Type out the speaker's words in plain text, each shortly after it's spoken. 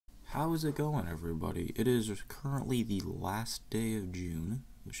How is it going, everybody? It is currently the last day of June,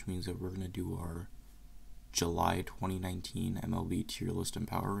 which means that we're going to do our July 2019 MLB tier list and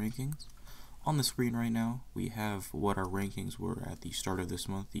power rankings. On the screen right now, we have what our rankings were at the start of this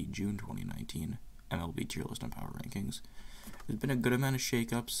month, the June 2019 MLB tier list and power rankings. There's been a good amount of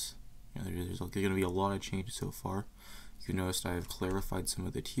shakeups. There's going to be a lot of changes so far. You noticed I have clarified some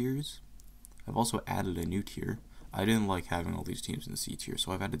of the tiers. I've also added a new tier. I didn't like having all these teams in C tier,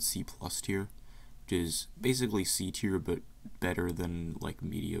 so I've added C plus tier, which is basically C tier but better than like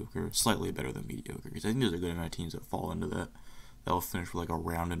mediocre, slightly better than mediocre. Because I think there's a good amount of teams that fall into that. They'll finish with like a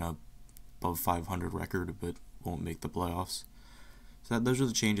round and above 500 record, but won't make the playoffs. So those are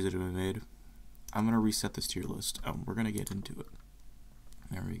the changes that have been made. I'm gonna reset this tier list. We're gonna get into it.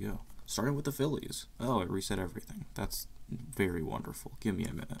 There we go. Starting with the Phillies. Oh, it reset everything. That's very wonderful. Give me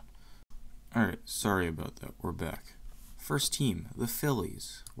a minute. Alright, sorry about that. We're back. First team, the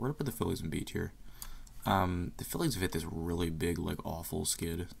Phillies. We're gonna put the Phillies in B tier. The Phillies have hit this really big, like, awful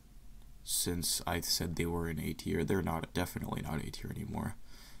skid since I said they were in A tier. They're definitely not A tier anymore.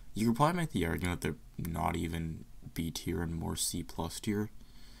 You could probably make the argument that they're not even B tier and more C plus tier.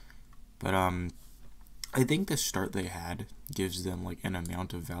 But, I think the start they had gives them, like, an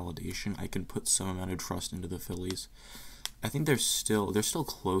amount of validation. I can put some amount of trust into the Phillies. I think they're still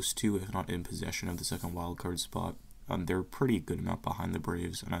close to, if not in possession of the second wildcard spot. They're a pretty good amount behind the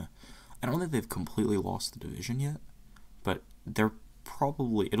Braves, and I don't think they've completely lost the division yet, but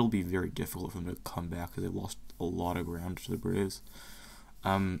it'll be very difficult for them to come back because they've lost a lot of ground to the Braves.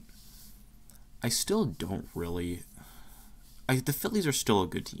 I still don't really. The Phillies are still a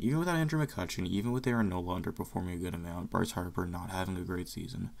good team, even without Andrew McCutchen, even with Aaron Nola underperforming a good amount, Bryce Harper not having a great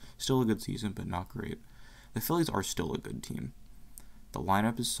season, still a good season, but not great. The Phillies are still a good team. The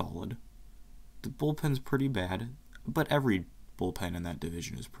lineup is solid. The bullpen's pretty bad, but every bullpen in that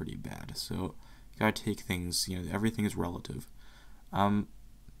division is pretty bad. So you gotta take things. Everything is relative. The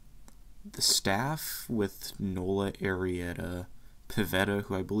staff with Nola, Arrieta, Pivetta,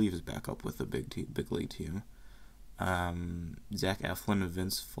 who I believe is back up with the big league team. Zach Eflin and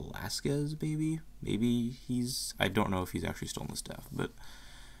Vince Velasquez, maybe I don't know if he's actually still on the staff, but.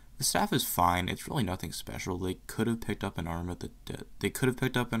 The staff is fine. It's really nothing special. They could have picked up an arm They could have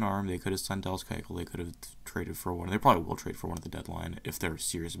picked up an arm. They could have signed Dallas Keuchel. They could have traded for one. They probably will trade for one at the deadline if they're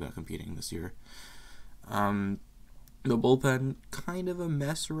serious about competing this year. The bullpen, kind of a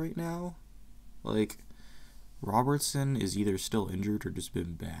mess right now. Like, Robertson is either still injured or just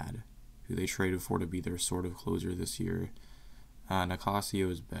been bad, who they traded for to be their sort of closer this year. Nicasio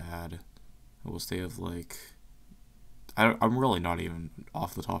is bad. We'll stay of like... I'm really not even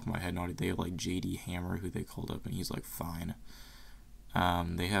off the top of my head. They have like J.D. Hammer, who they called up, and he's like fine.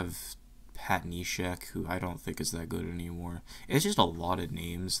 They have Pat Neshek, who I don't think is that good anymore. It's just a lot of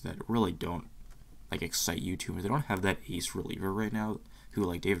names that really don't like excite you too much. They don't have that ace reliever right now, who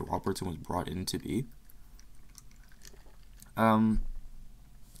like David Robertson was brought in to be.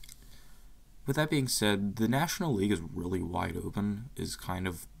 With that being said, the National League is really wide open, is kind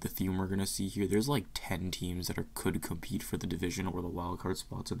of the theme we're going to see here. There's like 10 teams that could compete for the division or the wildcard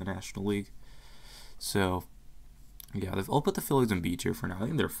spots in the National League. So, yeah, I'll put the Phillies in B tier for now. I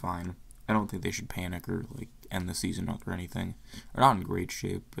think they're fine. I don't think they should panic or like end the season or anything. They're not in great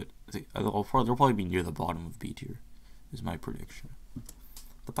shape, but they'll probably be near the bottom of B tier, is my prediction.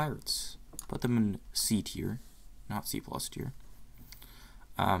 The Pirates, put them in C tier, not C plus tier.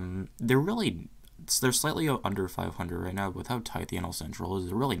 They're slightly under 500 right now, but with how tight the NL Central is,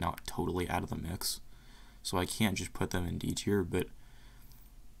 they're really not totally out of the mix. So I can't just put them in D tier, but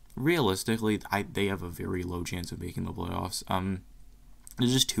realistically, they have a very low chance of making the playoffs.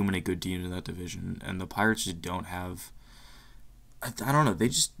 There's just too many good teams in that division, and the Pirates just don't have... I don't know, they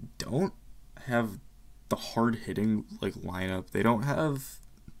just don't have the hard-hitting like lineup. They don't have...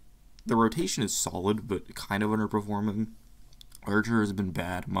 The rotation is solid, but kind of underperforming. Archer has been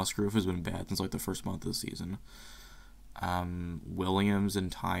bad. Musgrove has been bad since like the first month of the season. Williams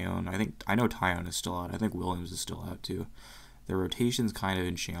and Tyone. I know Tyone is still out. I think Williams is still out too. Their rotation's kind of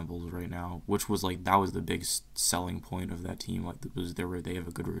in shambles right now, which was like that was the big selling point of that team. Like they have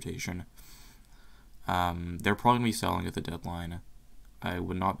a good rotation. They're probably gonna be selling at the deadline. I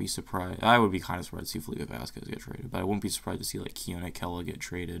would not be surprised. I would be kind of surprised to see Felipe Vasquez get traded, but I wouldn't be surprised to see like Keone Kela get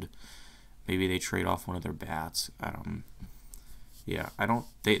traded. Maybe they trade off one of their bats. Yeah,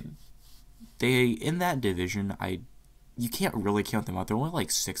 they in that division, you can't really count them out. They're only like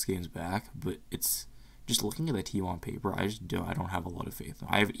 6 games back, but it's just looking at the team on paper, I don't have a lot of faith.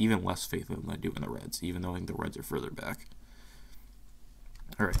 I have even less faith in them than I do in the Reds, even though I think the Reds are further back.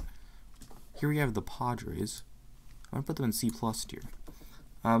 All right, here we have the Padres. I'm gonna put them in C+ tier.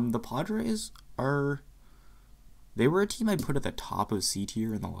 The Padres they were a team I put at the top of C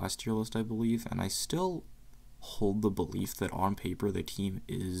tier in the last tier list, I believe, and I still hold the belief that on paper the team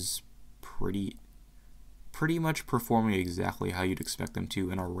is pretty much performing exactly how you'd expect them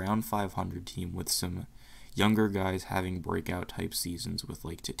to in a around 500 team with some younger guys having breakout type seasons with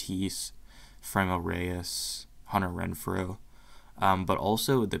like Tatis, Fremont Reyes, Hunter Renfroe. But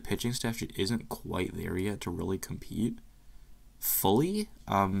also the pitching staff just isn't quite there yet to really compete fully.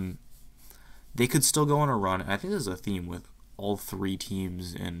 They could still go on a run, and I think there's a theme with all three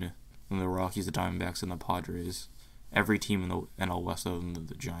teams in the Rockies, the Diamondbacks, and the Padres. Every team in the NL West other than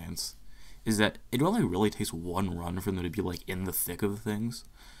the Giants, is that it only really takes one run for them to be like in the thick of things.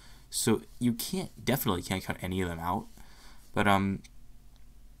 So you definitely can't count any of them out. But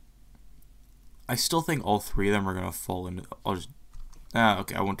I still think all three of them are gonna fall into.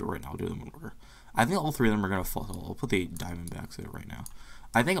 Okay, I won't do it right now. I'll do them in order. I think all three of them are gonna fall. So I'll put the Diamondbacks there right now.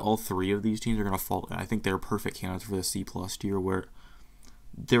 I think all three of these teams are gonna fall. I think they're perfect candidates for the C+ tier, where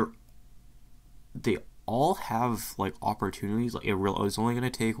they all have like opportunities. Like it's only gonna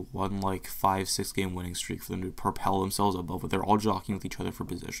take one like 5-6 game winning streak for them to propel themselves above. But they're all jockeying with each other for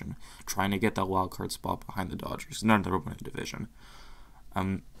position, trying to get that wild card spot behind the Dodgers. None of them are winning the division.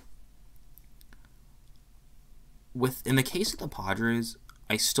 In the case of the Padres,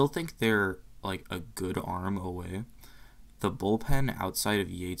 I still think they're like a good arm away. The bullpen outside of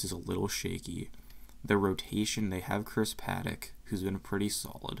Yates is a little shaky. The rotation, they have Chris Paddock, who's been pretty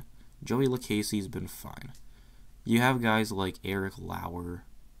solid. Joey Lucchese's been fine. You have guys like Eric Lauer,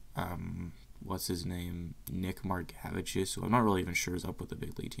 what's his name, Nick Margevicius, who I'm not really even sure is up with the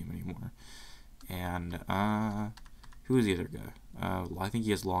big league team anymore. And who is the other guy? I think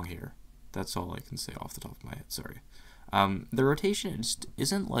he has long hair. That's all I can say off the top of my head. Sorry. The rotation just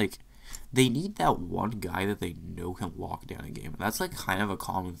isn't like. They need that one guy that they know can lock down a game. And that's like kind of a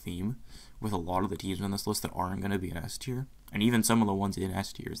common theme with a lot of the teams on this list that aren't going to be in S tier. And even some of the ones in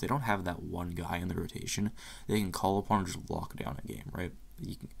S tiers, they don't have that one guy in the rotation they can call upon to just lock down a game, right?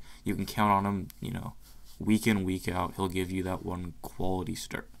 You can count on him, week in, week out. He'll give you that one quality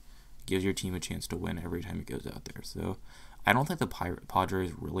start. Gives your team a chance to win every time he goes out there. So I don't think the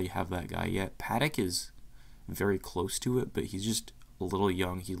Padres really have that guy yet. Paddock is very close to it, but he's just a little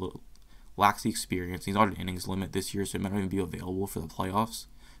young. He lacks the experience. He's not an innings limit this year, so he might not even be available for the playoffs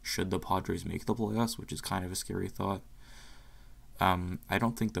should the Padres make the playoffs, which is kind of a scary thought. I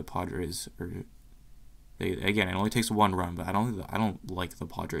don't think the Padres are. Again, it only takes one run, but I don't like the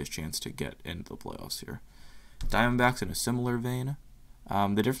Padres' chance to get into the playoffs here. Diamondbacks in a similar vein.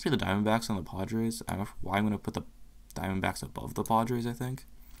 The difference between the Diamondbacks and the Padres, why I'm going to put the Diamondbacks above the Padres, I think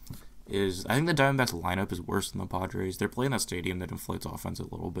the Diamondbacks lineup is worse than the Padres. They're playing that stadium that inflates offense a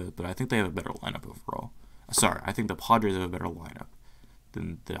little bit, but I think they have a better lineup overall. Sorry, I think the Padres have a better lineup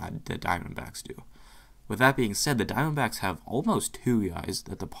than the Diamondbacks do. With that being said, the Diamondbacks have almost two guys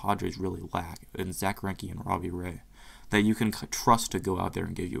that the Padres really lack, in Zach Greinke and Robbie Ray, that you can trust to go out there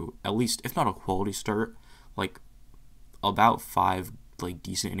and give you at least, if not a quality start, like about 5 like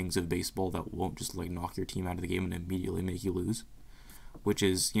decent innings of baseball that won't just like knock your team out of the game and immediately make you lose, which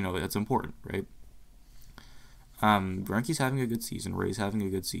is that's important, right? Greinke's having a good season. Ray's having a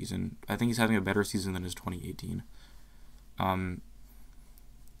good season. I think he's having a better season than his 2018.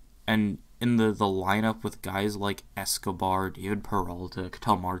 And in the lineup with guys like Escobar, David Peralta,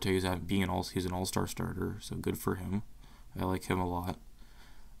 Ketel Marte he's an all-star starter, so good for him. I like him a lot.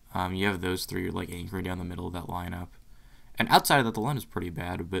 You have those three like anchoring down the middle of that lineup. And outside of that, the line is pretty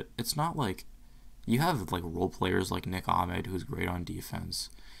bad, but it's not like you have like role players like Nick Ahmed, who's great on defense.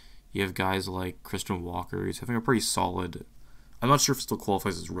 You have guys like Christian Walker, who's having a pretty solid. I'm not sure if it still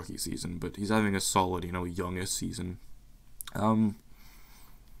qualifies as rookie season, but he's having a solid, youngest season.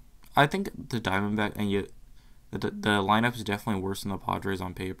 I think the Diamondback the lineup is definitely worse than the Padres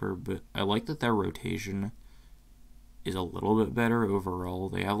on paper, but I like that their rotation is a little bit better overall.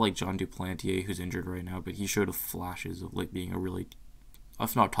 They have like John Duplantier, who's injured right now, but he showed flashes of like being a really,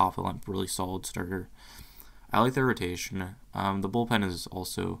 if not top of the line, really solid starter. I like their rotation. The bullpen is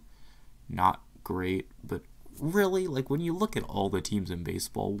also not great, but really, like when you look at all the teams in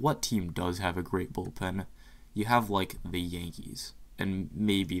baseball, what team does have a great bullpen? You have like the Yankees and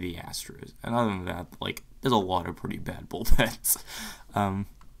maybe the Astros, and other than that, like there's a lot of pretty bad bullpens.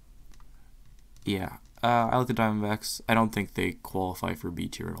 I like the Diamondbacks. I don't think they qualify for B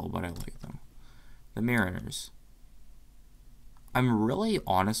tier at all, but I like them. The Mariners. I'm really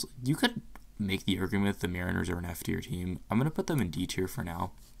honest. You could make the argument that the Mariners are an F tier team. I'm going to put them in D tier for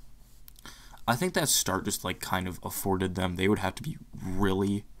now. I think that start just like kind of afforded them. They would have to be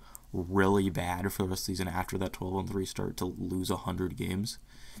really, really bad for the rest of the season after that 12-3 start to lose 100 games.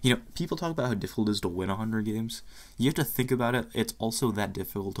 People talk about how difficult it is to win 100 games. You have to think about it. It's also that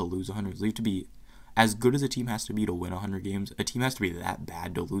difficult to lose 100. You have to be as good as a team has to be to win 100 games. A team has to be that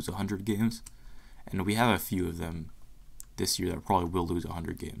bad to lose 100 games. And we have a few of them this year that probably will lose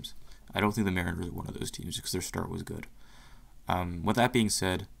 100 games. I don't think the Mariners are one of those teams because their start was good. With that being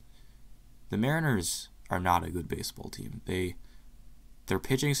said, the Mariners are not a good baseball team. Their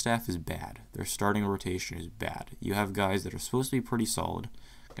pitching staff is bad. Their starting rotation is bad. You have guys that are supposed to be pretty solid.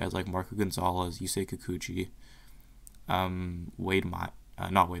 Guys like Marco Gonzalez, Yusei Kikuchi,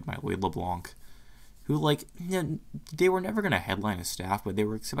 Wade LeBlanc, who, they were never going to headline a staff, but they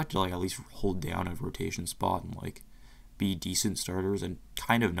were expected to, at least hold down a rotation spot and, be decent starters, and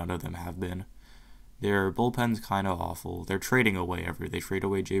kind of none of them have been. Their bullpen's kind of awful. They're trading away They trade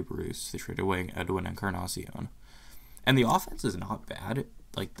away Jay Bruce. They trade away Edwin Encarnacion. And the offense is not bad.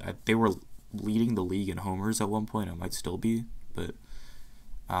 They were leading the league in homers at one point. It might still be, but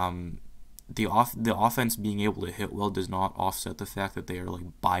the offense being able to hit well does not offset the fact that they are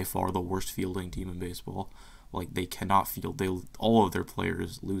by far the worst fielding team in baseball. They cannot field. All of their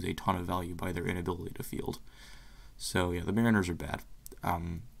players lose a ton of value by their inability to field. So yeah, the Mariners are bad.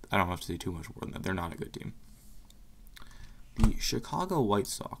 I don't have to say too much more than that. They're not a good team. The Chicago White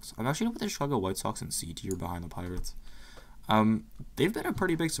Sox. I'm actually going to put the Chicago White Sox in C tier behind the Pirates. They've been a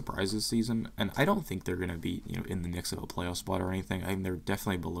pretty big surprise this season, and I don't think they're going to be in the mix of a playoff spot or anything. I think they're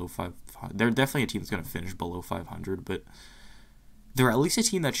definitely below 500. They're definitely a team that's going to finish below 500, but they're at least a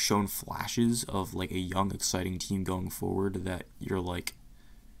team that's shown flashes of a young, exciting team going forward that you're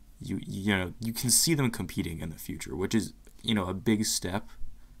you can see them competing in the future, which is a big step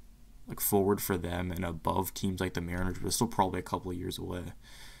forward for them and above teams like the Mariners, but it's still probably a couple of years away.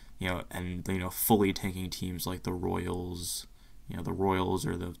 And fully tanking teams like the Royals, the Royals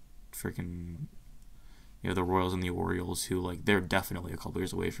or the freaking, the Royals and the Orioles, who they're definitely a couple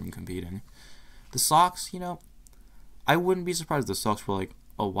years away from competing. The Sox, I wouldn't be surprised if the Sox were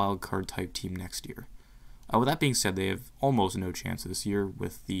a wild card type team next year. With that being said, they have almost no chance this year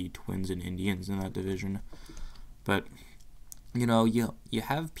with the Twins and Indians in that division. But you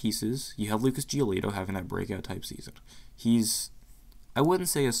have pieces. You have Lucas Giolito having that breakout type season. I wouldn't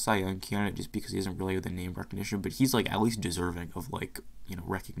say a Cy Young candidate just because he doesn't really have the name recognition, but he's at least deserving of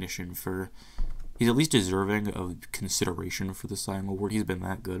recognition for. He's at least deserving of consideration for the Cy Young award. He's been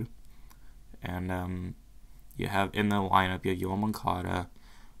that good. And you have in the lineup you have Yoel Moncada,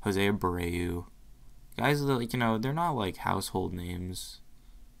 Jose Abreu, guys that they're not household names.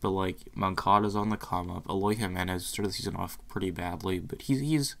 But Moncada's on the come up. Eloy Jimenez started the season off pretty badly, but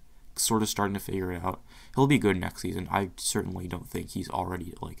he's sort of starting to figure it out. He'll be good next season. I certainly don't think he's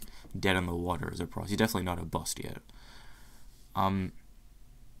already dead in the water as a pro. He's definitely not a bust yet.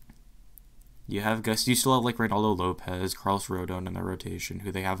 You still have Reynaldo Lopez, Carlos Rodon in their rotation,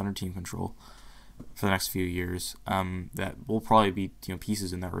 who they have under team control for the next few years. That will probably be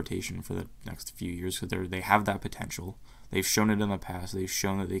pieces in that rotation for the next few years because they have that potential. They've shown it in the past. They've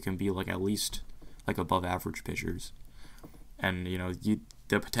shown that they can be at least above average pitchers, and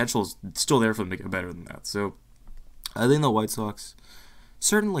the potential is still there for them to get better than that. So I think the White Sox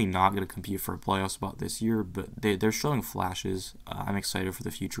certainly not going to compete for a playoff spot this year, but they're showing flashes. I'm excited for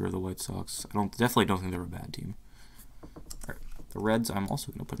the future of the White Sox. Definitely don't think they're a bad team. All right, the Reds I'm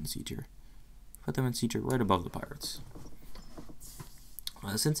also going to put in C tier. Put them in C tier right above the Pirates.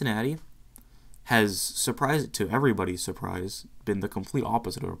 Cincinnati has, surprised to everybody's surprise, been the complete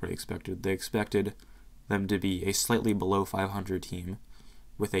opposite of what everybody expected. They expected them to be a slightly below 500 team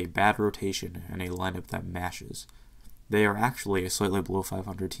with a bad rotation and a lineup that mashes. They are actually a slightly below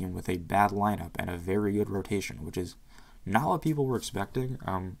 500 team with a bad lineup and a very good rotation, which is not what people were expecting.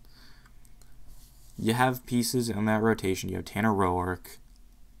 You have pieces in that rotation. You have Tanner Roark,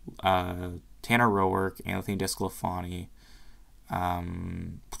 Anthony DeSclafani,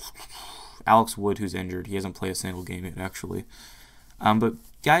 Alex Wood, who's injured. He hasn't played a single game yet, actually. But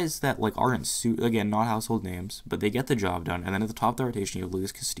guys that aren't again, not household names, but they get the job done. And then at the top of the rotation, you have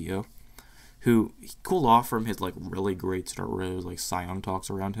Luis Castillo, who cooled off from his really great start where there was Cy Young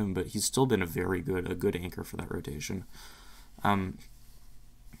talks around him, but he's still been a good anchor for that rotation.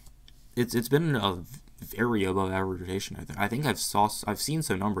 It's been a very above average rotation. I think I've seen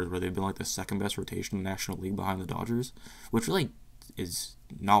some numbers where they've been the second best rotation in the National League behind the Dodgers, which really is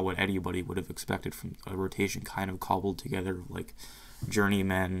not what anybody would have expected from a rotation kind of cobbled together of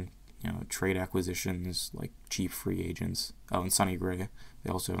journeymen, trade acquisitions, cheap free agents. Oh, and Sonny Gray,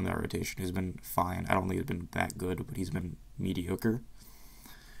 they also in that rotation, has been fine. I don't think he's been that good, but he's been mediocre.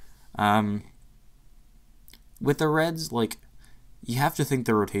 With the Reds, you have to think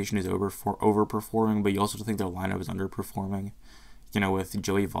their rotation is overperforming, but you also have to think their lineup is underperforming. with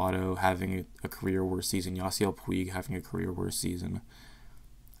Joey Votto having a career worst season, Yasiel Puig having a career worst season.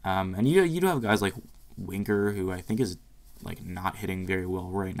 And you do have guys like Winker, who I think is like not hitting very well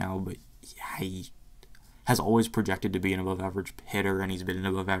right now, but yeah, he has always projected to be an above average hitter, and he's been an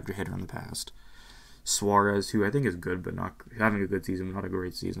above average hitter in the past. Suarez, who I think is good, but not having a good season, but not a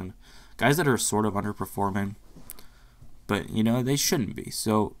great season. Guys that are sort of underperforming, but they shouldn't be.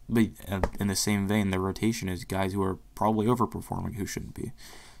 So, but in the same vein, the rotation is guys who are probably overperforming who shouldn't be.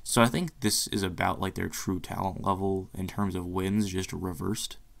 So I think this is about like their true talent level in terms of wins, just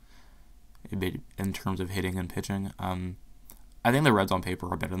reversed. A bit in terms of hitting and pitching. I think the Reds on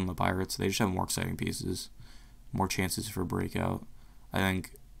paper are better than the Pirates. They just have more exciting pieces, more chances for breakout. I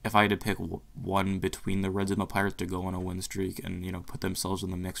think if I had to pick one between the Reds and the Pirates to go on a win streak and put themselves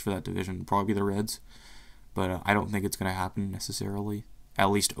in the mix for that division, it'd probably be the Reds. But I don't think it's going to happen necessarily, at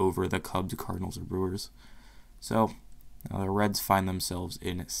least over the Cubs, Cardinals, or Brewers. So the Reds find themselves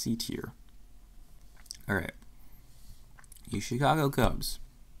in C tier. All right, you Chicago Cubs.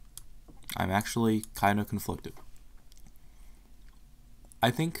 I'm actually kind of conflicted.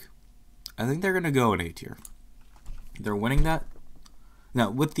 I think they're going to go in A tier. They're winning that. Now,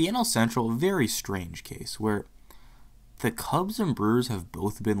 with the NL Central, a very strange case where the Cubs and Brewers have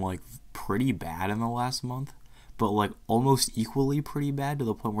both been like pretty bad in the last month, but like almost equally pretty bad to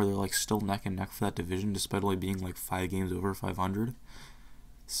the point where they're like still neck and neck for that division despite only being like 5 games over 500.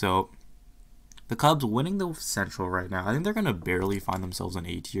 So the Cubs winning the Central right now, I think they're going to barely find themselves in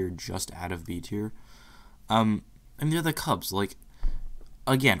A tier, just out of B tier. And they're the Cubs. Like,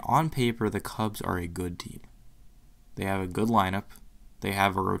 again, on paper, the Cubs are a good team. They have a good lineup. They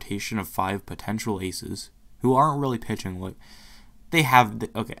have a rotation of 5 potential aces who aren't really pitching. Like, they have,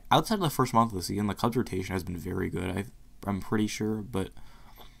 outside of the first month of the season, the Cubs rotation has been very good, I'm pretty sure, but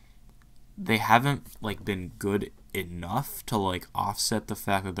they haven't like been good enough to like offset the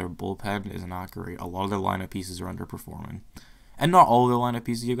fact that their bullpen is not great. A lot of their lineup pieces are underperforming, and not all of their lineup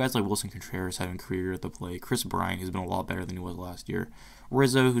pieces. You guys like Wilson Contreras having a career at the plate. Chris Bryant has been a lot better than he was last year.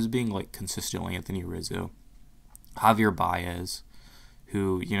 Rizzo, who's being like consistently Anthony Rizzo. Javier Baez,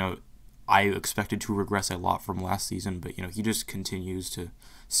 who I expected to regress a lot from last season, but he just continues to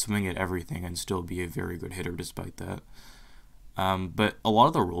swing at everything and still be a very good hitter despite that. But a lot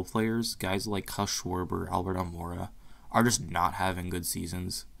of the role players, guys like Kyle Schwarber, Albert Almora, are just not having good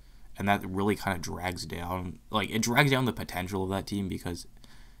seasons, and that really kind of drags down the potential of that team because,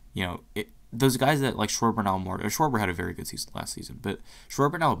 those guys that like Schwarber and Almora, Schwarber had a very good season last season, but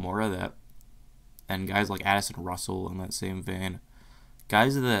Schwarber and Almora and guys like Addison Russell in that same vein,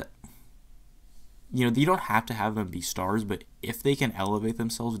 guys that, you don't have to have them be stars, but if they can elevate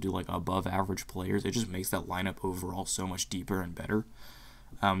themselves to like above average players, it just makes that lineup overall so much deeper and better.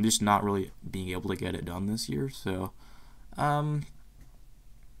 Just not really being able to get it done this year. So, by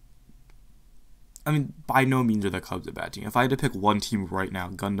no means are the Cubs a bad team. If I had to pick one team right now,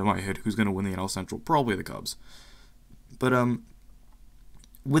 gun to my head, who's going to win the NL Central, probably the Cubs. But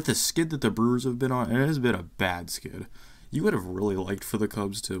with the skid that the Brewers have been on, and it has been a bad skid, you would have really liked for the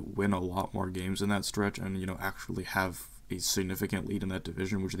Cubs to win a lot more games in that stretch and, actually have a significant lead in that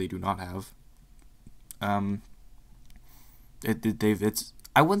division, which they do not have. I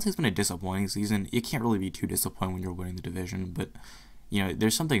wouldn't say it's been a disappointing season. It can't really be too disappointing when you're winning the division, but,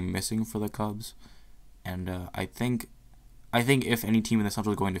 there's something missing for the Cubs. And I think if any team in the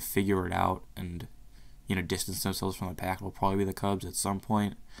Central is going to figure it out and, distance themselves from the pack, it'll probably be the Cubs at some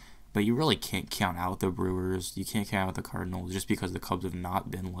point. But you really can't count out the Brewers. You can't count out the Cardinals just because the Cubs have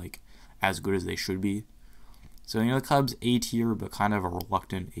not been like as good as they should be. So the Cubs A tier, but kind of a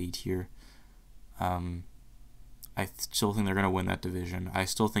reluctant A tier. I still think they're going to win that division. I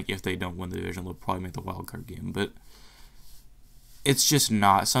still think if they don't win the division, they'll probably make the wild card game. But it's just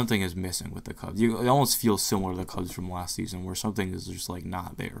not, something is missing with the Cubs. It almost feels similar to the Cubs from last season, where something is just like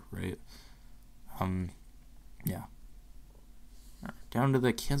not there, right? Yeah. Down to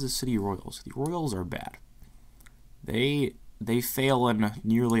the Kansas City Royals. The Royals are bad. They fail in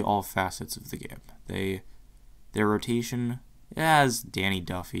nearly all facets of the game. Their rotation, it has Danny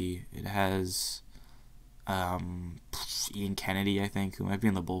Duffy. It has Ian Kennedy, I think, who might be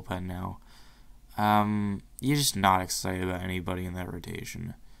in the bullpen now. You're just not excited about anybody in that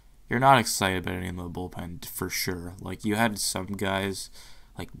rotation. You're not excited about any in the bullpen for sure. Like, you had some guys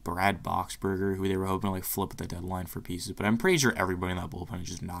like Brad Boxberger, who they were hoping to like flip at the deadline for pieces, but I'm pretty sure everybody in that bullpen is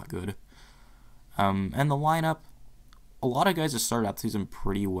just not good. And the lineup, a lot of guys that started out the season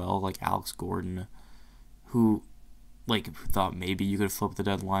pretty well, like Alex Gordon, who thought maybe you could flip the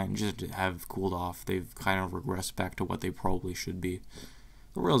deadline, just have cooled off. They've kind of regressed back to what they probably should be.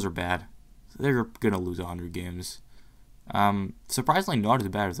 The Royals are bad. They're gonna lose 100 games. Surprisingly not as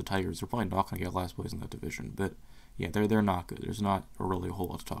bad as the Tigers. They're probably not going to get last place in that division, but yeah, they're not good. There's not really a whole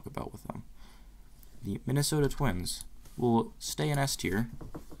lot to talk about with them. The Minnesota Twins will stay in S tier.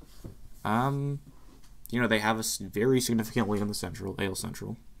 They have a very significant lead in the AL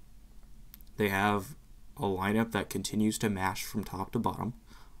Central. They have a lineup that continues to mash from top to bottom.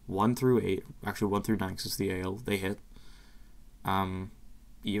 1 through 8, actually 1 through 9 because it's the AL, they hit.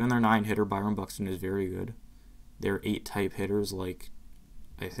 Even their 9-hitter, Byron Buxton, is very good. Their 8-type hitters, I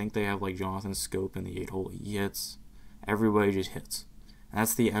think they have, Jonathan Scope in the 8-hole. He hits. Everybody just hits.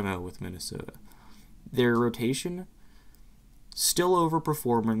 That's the MO with Minnesota. Their rotation, still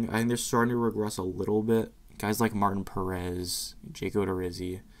overperforming. I think they're starting to regress a little bit. Guys like Martin Perez, Jake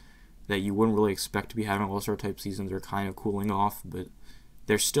Odorizzi, that you wouldn't really expect to be having all-star type seasons, are kind of cooling off, but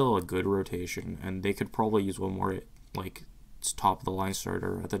they're still a good rotation, and they could probably use one more, top-of-the-line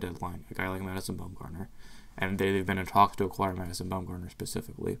starter at the deadline, a guy like Madison Bumgarner. And they've been in talks to acquire Madison Bumgarner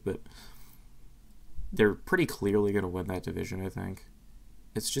specifically, but they're pretty clearly going to win that division, I think.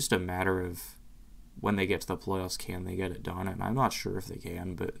 It's just a matter of when they get to the playoffs, can they get it done? And I'm not sure if they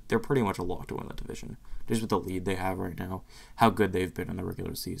can, but they're pretty much a lock to win that division. Just with the lead they have right now, how good they've been in the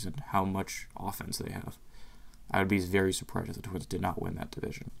regular season, how much offense they have. I would be very surprised if the Twins did not win that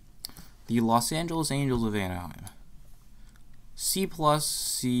division. The Los Angeles Angels of Anaheim. C+,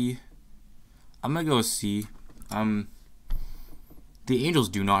 C. I'm going to go with C. The Angels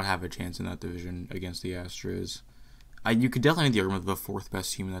do not have a chance in that division against the Astros. You could definitely make the argument they're the fourth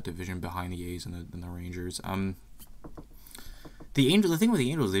best team in that division behind the A's and the Rangers. The thing with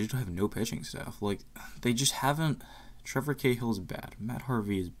the Angels, they just have no pitching staff. They just haven't. Trevor Cahill's bad. Matt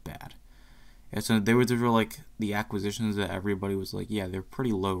Harvey is bad. And so they were the acquisitions that everybody was yeah, they're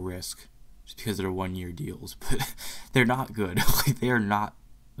pretty low risk just because they're 1-year deals, but they're not good.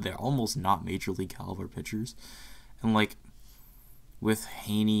 They're almost not major league caliber pitchers. And with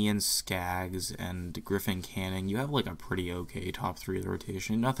Haney and Skaggs and Griffin Canning, you have a pretty okay top 3 of the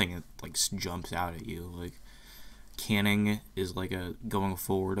rotation. Nothing that jumps out at you. Canning is going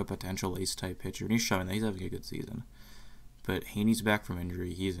forward a potential ace type pitcher, and he's showing that he's having a good season. But Haney's back from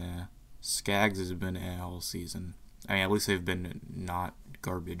injury. He's Skaggs has been all season. I mean, at least they've been not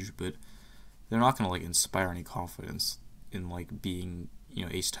garbage, but they're not going to inspire any confidence in being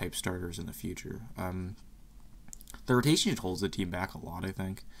ace type starters in the future. The rotation just holds the team back a lot, I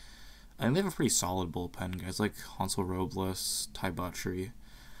think. And they have a pretty solid bullpen, guys like Hansel Robles, Ty Buttrey.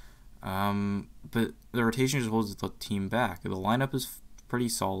 But the rotation just holds the team back. The lineup is pretty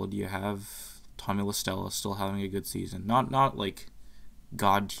solid. You have Tommy La Stella still having a good season. Not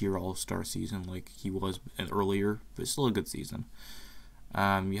god tier all-star season like he was earlier, but still a good season.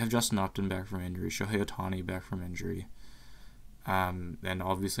 You have Justin Upton back from injury, Shohei Ohtani back from injury, and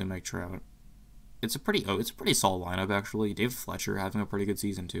obviously Mike Trout. It's a pretty solid lineup actually. Dave Fletcher having a pretty good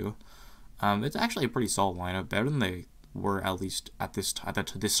season too. It's actually a pretty solid lineup, better than they were at least at this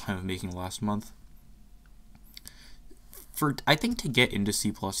time of making last month. I think to get into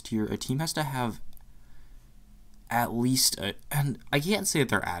C+ tier, a team has to have at least and I can't say that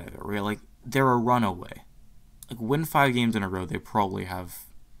they're out of it, right? They're a runaway. Win 5 games in a row, they probably have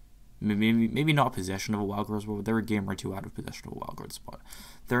maybe not possession of a wild card spot, but they're a game or 2 out of possession of a wild card spot.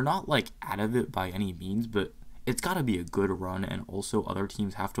 They're not out of it by any means, but it's got to be a good run, and also other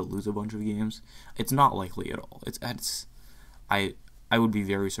teams have to lose a bunch of games. It's not likely at all. I would be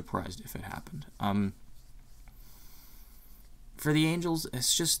very surprised if it happened. For the Angels,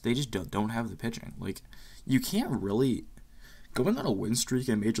 it's just they just don't have the pitching. You can't really. Going on a win streak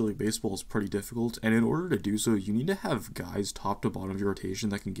in Major League Baseball is pretty difficult, and in order to do so, you need to have guys top to bottom of your rotation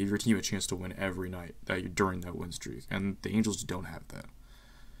that can give your team a chance to win every night during that win streak, and the Angels don't have that.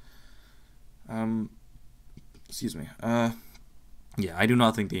 Excuse me. Yeah, I do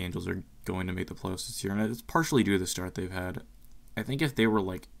not think the Angels are going to make the playoffs this year, and it's partially due to the start they've had. I think if they were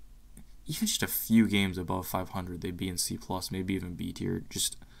even just a few games above 500, they'd be in C+, maybe even B tier.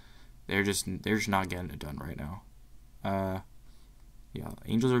 They're just not getting it done right now. Yeah,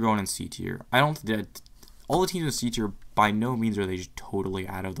 Angels are going in C tier. I don't think that all the teams in C tier, by no means are they just totally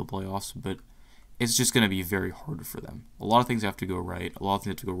out of the playoffs, but it's just going to be very hard for them. A lot of things have to go right. A lot of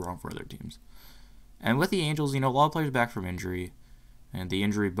things have to go wrong for other teams. And with the Angels, a lot of players back from injury, and the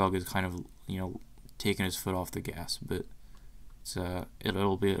injury bug is kind of, taking his foot off the gas, but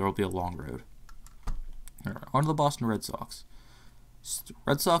it'll be a long road. All right, on to the Boston Red Sox.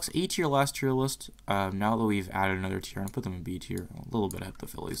 Red Sox A tier last tier list. Now that we've added another tier, I'm gonna put them in B tier, a little bit ahead of the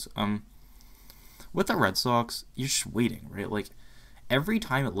Phillies. With the Red Sox, you're just waiting, right? Every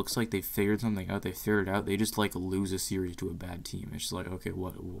time it looks like they figured something out, they just lose a series to a bad team. It's just okay,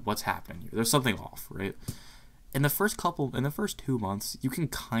 what's happening here? There's something off, right? in the first 2 months, you can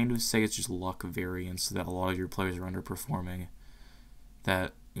kind of say it's just luck variance that a lot of your players are underperforming.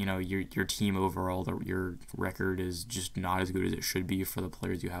 That, your team overall, your record is just not as good as it should be for the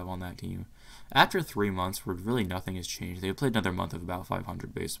players you have on that team. After 3 months, where really nothing has changed, they played another month of about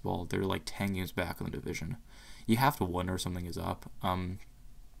 500 baseball. They're like 10 games back in the division. You have to wonder something is up.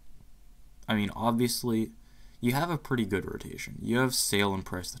 Obviously, you have a pretty good rotation. You have Sale and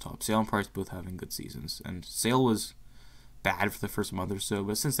Price at the top. Sale and Price both having good seasons, and Sale was bad for the first month or so,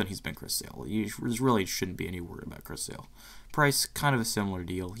 but since then he's been Chris Sale. You really shouldn't be any worried about Chris Sale. Price, kind of a similar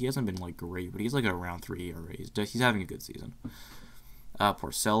deal. He hasn't been like great, but he's like at around 3 ERA. He's having a good season.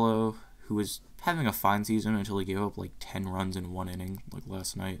 Porcello, who was having a fine season until he gave up like 10 runs in 1 inning, like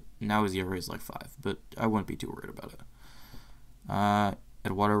last night. Now his ERA is like 5, but I wouldn't be too worried about it.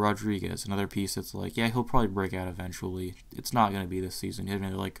 Eduardo Rodriguez, another piece that's like, yeah, he'll probably break out eventually. It's not going to be this season. He's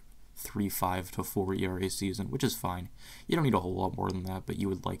going to like 3.5 to 4 ERA season, which is fine. You don't need a whole lot more than that, but you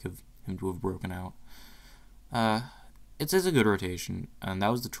would like him to have broken out. It's a good rotation, and that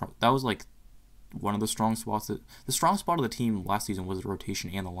was like one of the strong spots. The strong spot of the team last season was the rotation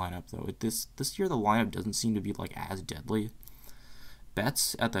and the lineup, though. This year the lineup doesn't seem to be like as deadly.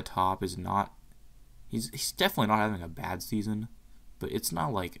 Betts at the top is not. He's definitely not having a bad season, but it's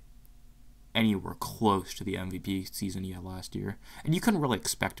not like anywhere close to the MVP season he had last year. And you couldn't really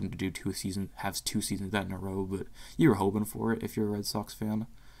expect him to do 2 seasons that in a row, but you were hoping for it if you're a Red Sox fan.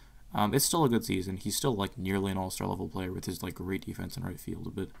 It's still a good season. He's still like nearly an all-star level player with his like great defense in right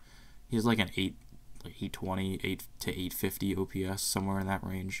field, but he's like an 820, 8 to 850 OPS, somewhere in that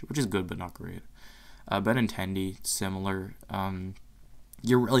range, which is good but not great. Benintendi, similar.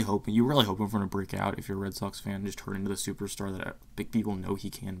 You're really hoping for him to break out if you're a Red Sox fan, just turn into the superstar that big people know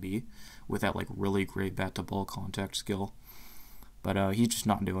he can be, with that like really great bat to ball contact skill. But he's just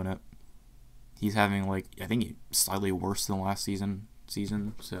not doing it. He's having like, I think, slightly worse than last season.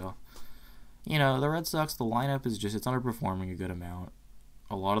 So, the Red Sox, the lineup is just, it's underperforming a good amount.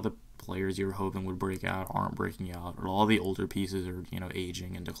 A lot of the players you were hoping would break out aren't breaking out, or all the older pieces are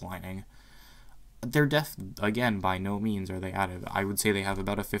aging and declining. They're again, by no means are they out of it. I would say they have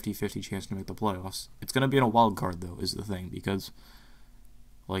about a 50-50 chance to make the playoffs. It's going to be in a wild card, though, is the thing, because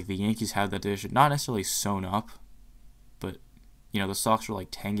like the Yankees have that division not necessarily sewn up, but the Sox are like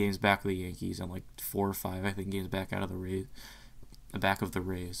 10 games back of the Yankees and like 4 or 5, I think, games back out of the Rays.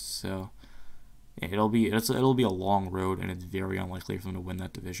 So it'll be a long road, and it's very unlikely for them to win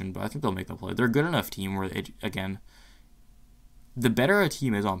that division. But I think they'll make the play. They're a good enough team where the better a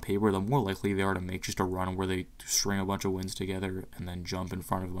team is on paper, the more likely they are to make just a run where they string a bunch of wins together and then jump in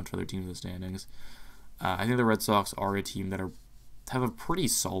front of a bunch of other teams in the standings. I think the Red Sox are a team that have a pretty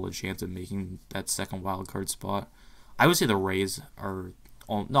solid chance of making that second wild card spot. I would say the Rays are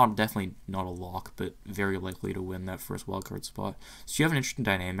definitely not a lock, but very likely to win that first wild card spot. So you have an interesting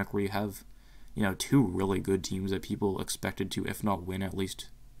dynamic where you have, 2 really good teams that people expected to, if not win, at least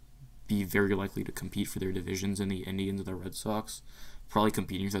be very likely to compete for their divisions in the Indians and the Red Sox, probably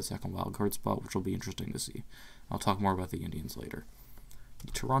competing for that second wild card spot, which will be interesting to see. I'll talk more about the Indians later.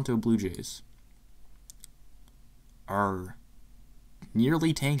 The Toronto Blue Jays are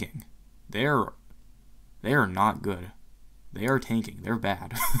nearly tanking. They are not good. They are tanking. They're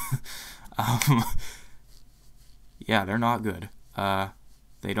bad. Yeah, they're not good.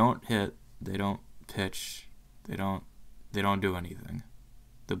 They don't hit. They don't pitch. They don't do anything.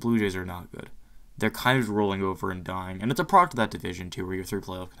 The Blue Jays are not good. They're kind of rolling over and dying, and it's a product of that division too, where you're 3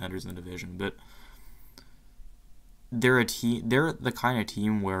 playoff contenders in the division. But they're the kind of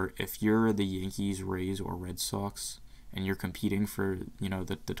team where if you're the Yankees, Rays, or Red Sox, and you're competing for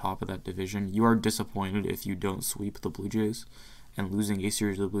the top of that division, you are disappointed if you don't sweep the Blue Jays. And losing a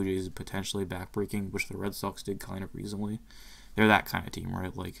series to the Blue Jays is potentially backbreaking, which the Red Sox did kind of recently. They're that kind of team,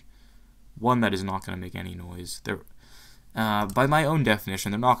 right? Like, one that is not going to make any noise. By my own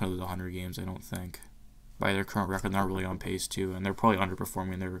definition, they're not going to lose 100 games, I don't think. By their current record, they're not really on pace to, and they're probably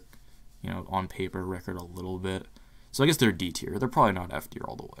underperforming their, on paper record a little bit. So I guess they're D tier. They're probably not F tier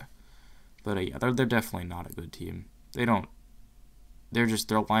all the way. But yeah, they're definitely not a good team. Their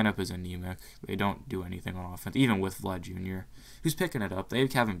lineup is anemic. They don't do anything on offense, even with Vlad Jr., who's picking it up. They have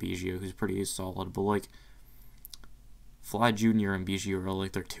Kevin Biggio, who's pretty solid, but like, Vlad Jr. and Biggio are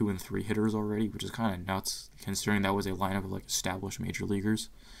like their 2 and 3 hitters already, which is kind of nuts, considering that was a lineup of like established major leaguers.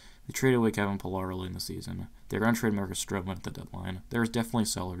 They traded away Kevin Pillar early in the season. They're going to trade Marcus Stroman at the deadline. There's definitely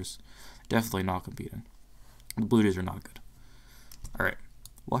sellers. Definitely not competing. The Blue Jays are not good. Alright,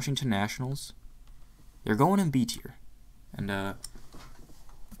 Washington Nationals. They're going in B tier. And the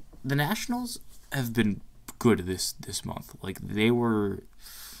Nationals have been good this month. Like, they were,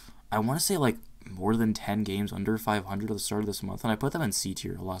 I want to say, like, more than 10 games under 500 at the start of this month, and I put them in C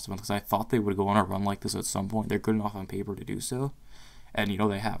tier last month because I thought they would go on a run like this at some point. They're good enough on paper to do so, and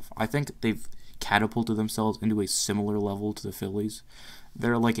they have. I think they've catapulted themselves into a similar level to the Phillies.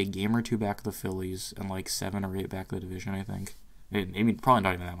 They're like a game or two back of the Phillies and like 7 or 8 back of the division, I think. I mean, probably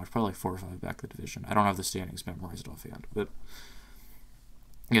not even that much, probably like 4 or 5 back of the division. I don't have the standings memorized offhand, but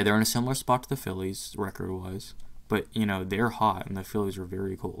yeah, they're in a similar spot to the Phillies record-wise, but they're hot and the Phillies are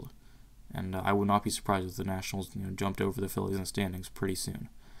very cold. And I would not be surprised if the Nationals jumped over the Phillies in the standings pretty soon.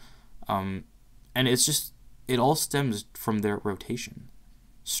 And it all stems from their rotation.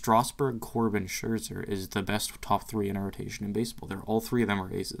 Strasburg, Corbin, Scherzer is the best top 3 in a rotation in baseball. All 3 of them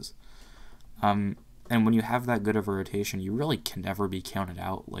are aces. And when you have that good of a rotation, you really can never be counted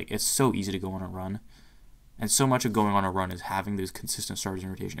out. Like, it's so easy to go on a run. And so much of going on a run is having those consistent starters in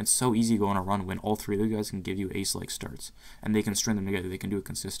rotation. It's so easy to go on a run when all 3 of the guys can give you ace-like starts. And they can string them together. They can do it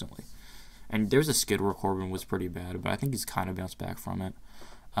consistently. And there's a skid where Corbin was pretty bad, but I think he's kind of bounced back from it.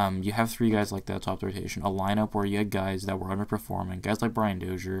 You have 3 guys like that top rotation, a lineup where you had guys that were underperforming, guys like Brian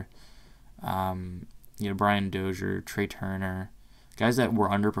Dozier, Trey Turner, guys that were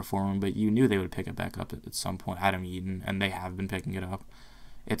underperforming, but you knew they would pick it back up at some point. Adam Eaton, and they have been picking it up.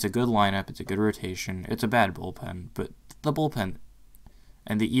 It's a good lineup. It's a good rotation. It's a bad bullpen, but the bullpen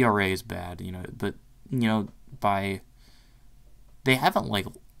and the ERA is bad. But they haven't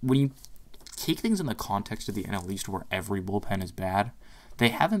when you take things in the context of the NL East where every bullpen is bad, they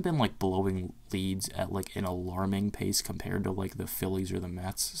haven't been blowing leads at an alarming pace compared to the Phillies or the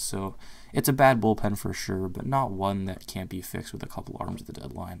Mets. So it's a bad bullpen for sure, but not one that can't be fixed with a couple arms at the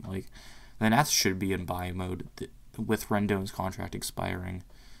deadline. The Nats should be in buy mode with Rendon's contract expiring,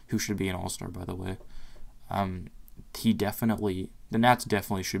 who should be an all-star, by the way. The Nats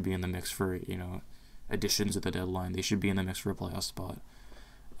definitely should be in the mix for additions at the deadline. They should be in the mix for a playoff spot.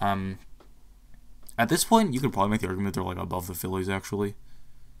 At this point, you could probably make the argument they're above the Phillies, actually.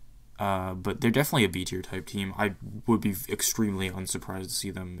 But they're definitely a B-tier type team. I would be extremely unsurprised to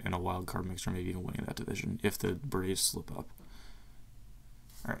see them in a wild card mix or maybe even winning that division if the Braves slip up.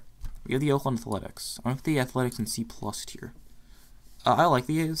 Alright, we have the Oakland Athletics. I'm with the Athletics in C+ tier. I like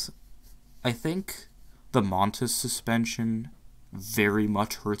the A's. I think the Montes suspension very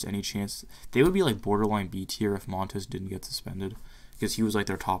much hurts any chance. They would be borderline B tier if Montes didn't get suspended, because he was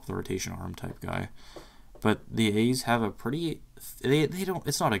their top of the rotation arm type guy. But the A's have a pretty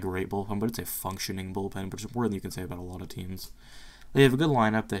it's not a great bullpen, but it's a functioning bullpen, which is more than you can say about a lot of teams. They have a good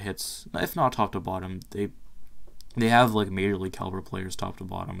lineup that hits, if not top to bottom. They have major league caliber players top to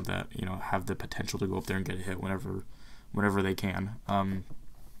bottom that have the potential to go up there and get a hit whenever they can.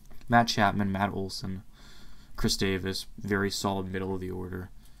 Matt Chapman, Matt Olson, Chris Davis, very solid middle of the order.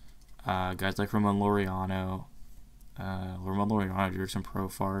 Guys like Ramon Laureano, Jurickson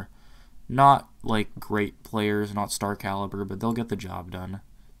Profar, not great players, not star caliber, but they'll get the job done.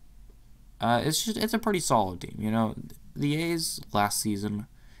 It's a pretty solid team. The A's last season,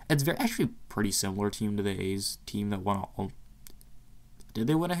 it's actually pretty similar team to the A's team that won all. Did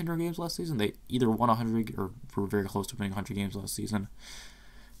they win 100 games last season? They either won 100 or were very close to winning 100 games last season.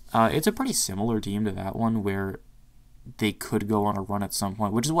 It's a pretty similar team to that one where they could go on a run at some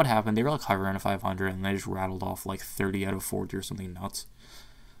point, which is what happened. They were hovering at 500 and they just rattled off 30 out of 40 or something nuts.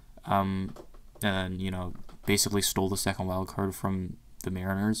 And basically stole the second wild card from the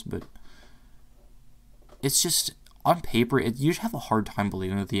Mariners. But it's just, on paper, you just have a hard time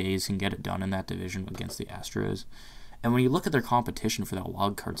believing that the A's can get it done in that division against the Astros. And when you look at their competition for that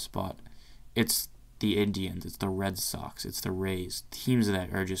wild card spot, it's the Indians, it's the Red Sox, it's the Rays, teams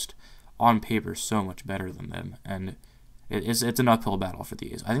that are just on paper so much better than them, and it's an uphill battle for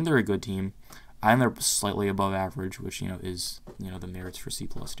the A's. I think they're a good team. I think they're slightly above average, which is the merits for C+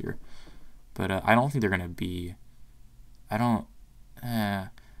 tier. But I don't think they're gonna be. The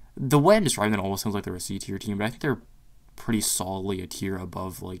way I'm describing it almost sounds like they're a C tier team, but I think they're pretty solidly a tier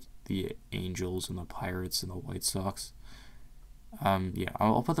above the Angels and the Pirates and the White Sox.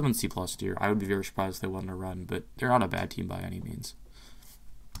 I'll put them in C+ tier. I would be very surprised if they won a run, but they're not a bad team by any means.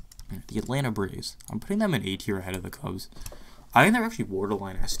 The Atlanta Braves. I'm putting them in A tier ahead of the Cubs. I think they're actually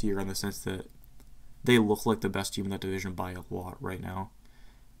borderline S tier in the sense that they look like the best team in that division by a lot right now.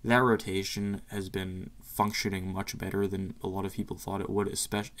 That rotation has been functioning much better than a lot of people thought it would,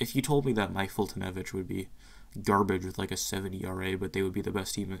 especially if you told me that Mike Fultonevich would be garbage with a 7 ERA, but they would be the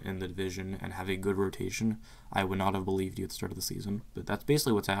best team in the division and have a good rotation, I would not have believed you at the start of the season. But that's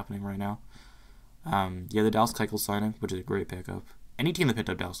basically what's happening right now. The Dallas Keuchel signing, which is a great pickup. Any team that picked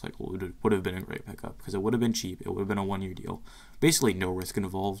up Dallas Keuchel would have been a great pickup because it would have been cheap. It would have been a 1-year deal. Basically no risk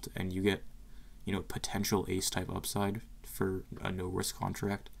involved, and you get potential ace type upside for a no risk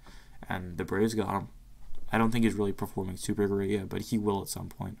contract. and the Braves got him. I don't think he's really performing super great yet, but he will at some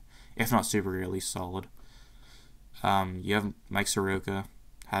point. If not super great, at least solid. You have Mike Soroka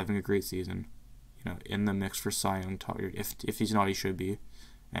having a great season, in the mix for Cy Young talk, if he's not, he should be,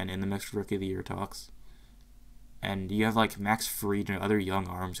 and in the mix for Rookie of the Year talks. And you have like Max Fried and other young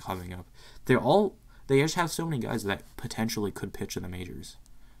arms coming up. They just have so many guys that potentially could pitch in the majors,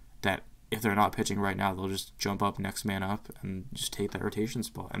 that if they're not pitching right now, they'll just jump up next man up and just take that rotation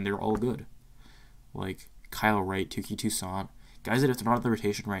spot, and they're all good. Like Kyle Wright, Touki Toussaint, guys that if they're not in the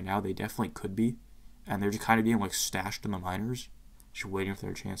rotation right now, they definitely could be, and they're just kind of being like stashed in the minors, just waiting for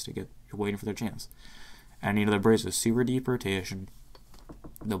their chance And the Braves have a super deep rotation.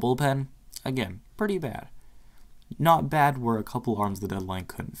 The bullpen, again, pretty bad. Not bad where a couple arms the deadline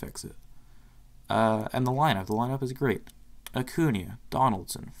couldn't fix it. And the lineup is great. Acuna,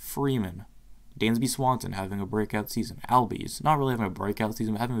 Donaldson, Freeman, Dansby Swanson having a breakout season. Albies, not really having a breakout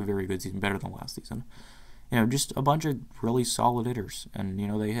season, but having a very good season, better than last season. Just a bunch of really solid hitters, and,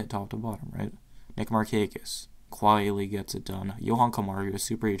 they hit top to bottom, right? Nick Markakis quietly gets it done. Johan Camargo, a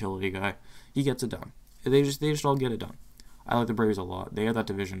super utility guy, he gets it done. They just all get it done. I like the Braves a lot. They have that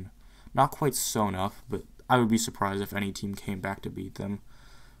division not quite sewn up, but I would be surprised if any team came back to beat them.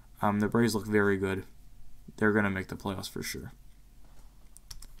 The Braves look very good. They're going to make the playoffs for sure.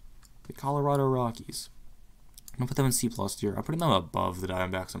 The Colorado Rockies. I'm going to put them in C+ tier. I'm putting them above the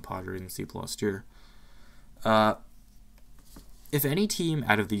Diamondbacks and Padres in C+ tier. If any team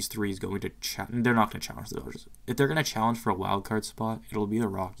out of these three is going to they're not going to challenge the Dodgers. If they're going to challenge for a wild card spot, it'll be the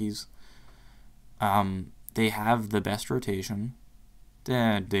Rockies. They have the best rotation.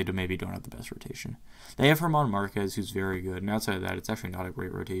 They maybe don't have the best rotation. They have German Marquez, who's very good, and outside of that, it's actually not a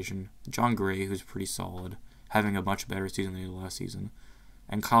great rotation. John Gray, who's pretty solid, having a much better season than he did last season.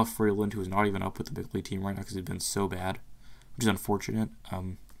 And Kyle Freeland, who is not even up with the big league team right now because he's been so bad, which is unfortunate.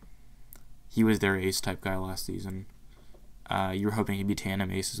 He was their ace-type guy last season. You were hoping he'd be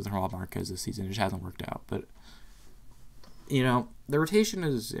tandem aces with German Marquez this season. It just hasn't worked out. But, the rotation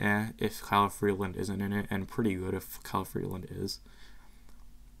is if Kyle Freeland isn't in it, and pretty good if Kyle Freeland is.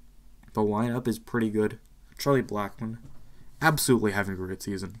 The lineup is pretty good. Charlie Blackmon, absolutely having a great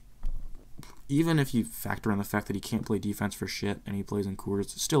season. Even if you factor in the fact that he can't play defense for shit and he plays in Coors,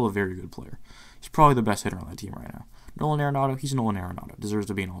 still a very good player. He's probably the best hitter on that team right now. Nolan Arenado, he's Nolan Arenado. Deserves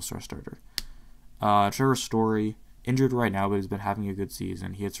to be an all-star starter. Trevor Story, injured right now, but he's been having a good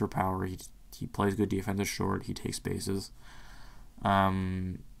season. He hits for power. He plays good defense at short. He takes bases.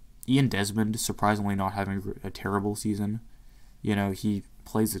 Ian Desmond, surprisingly not having a terrible season. He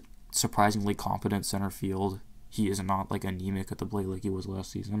plays a surprisingly competent center field. He is not like anemic at the plate like he was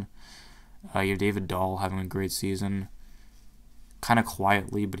last season. You have David Dahl having a great season, kind of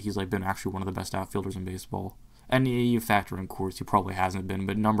quietly, but he's been actually one of the best outfielders in baseball. And you factor in Coors, he probably hasn't been,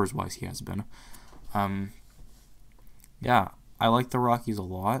 but numbers wise he has been. Yeah, I like the Rockies a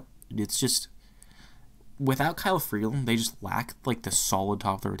lot. It's just without Kyle Freeland, they just lack the solid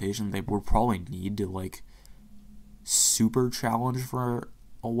top of the rotation. They would probably need to super challenge for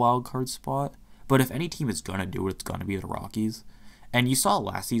a wild card spot. But if any team is gonna do it, it's gonna be the Rockies. And you saw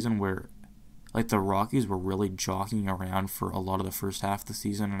last season where the Rockies were really jockeying around for a lot of the first half of the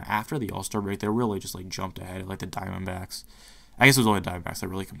season, and after the All-Star break, they really just jumped ahead of the Diamondbacks. I guess it was only the Diamondbacks that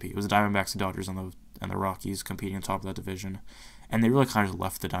really compete. It was the Diamondbacks, the Dodgers, and the Rockies competing on top of that division, and they really kind of just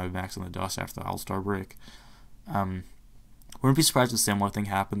left the Diamondbacks in the dust after the All-Star break. Wouldn't be surprised if a similar thing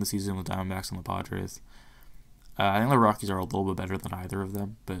happened this season with Diamondbacks and the Padres. I think the Rockies are a little bit better than either of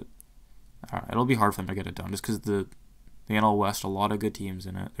them, but it'll be hard for them to get it done just because the NL West, a lot of good teams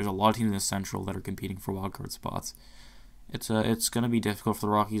in it. There's a lot of teams in the Central that are competing for wildcard spots. It's going to be difficult for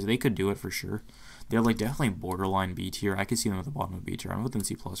the Rockies. They could do it for sure. They're definitely borderline B tier. I could see them at the bottom of B tier. I'm within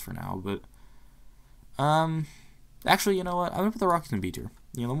C+ for now, but actually, you know what? I'm going to put the Rockies in B tier.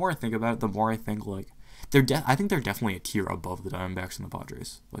 The more I think about it, the more I think I think they're definitely a tier above the Diamondbacks and the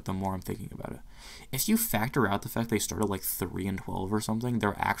Padres. The more I'm thinking about it. If you factor out the fact they started 3-12 or something,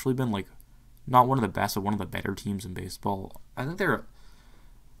 they're actually been not one of the best, but one of the better teams in baseball. I think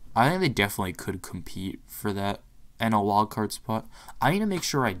they definitely could compete for that NL wildcard spot. I need to make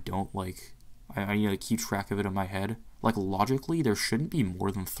sure I don't I need to keep track of it in my head. Logically, there shouldn't be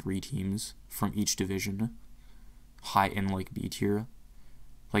more than 3 teams from each division high in B tier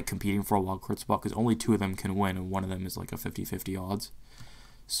competing for a wildcard spot, because only 2 of them can win, and one of them is a 50-50 odds.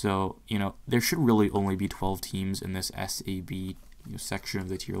 So, there should really only be 12 teams in this SAB section of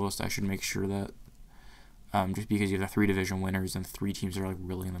the tier list. I should make sure that, just because you have the 3 division winners and 3 teams that are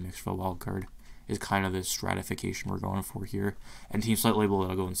really in the mix for a wild card, is kind of the stratification we're going for here. And teams slightly below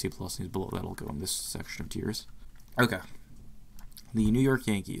that'll go in C+, teams below that'll go in this section of tiers. Okay. The New York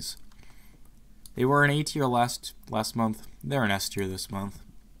Yankees. They were an A tier last month. They're an S tier this month.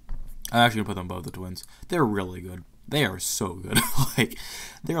 I'm actually going to put them above the Twins. They're really good. They are so good. Like,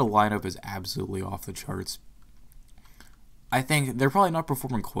 their lineup is absolutely off the charts. I think they're probably not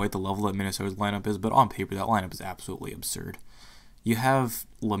performing quite the level that Minnesota's lineup is, but on paper, that lineup is absolutely absurd. You have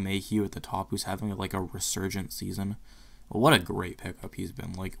LeMahieu at the top, who's having like a resurgent season. What a great pickup he's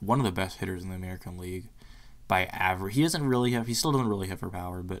been. Like, one of the best hitters in the American League by average. He still doesn't really have for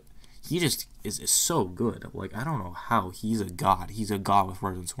power, but he just is so good. Like, I don't know how he's a god. He's a god with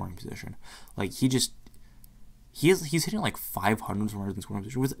runners in scoring position. Like, he's hitting like 500 runners in scoring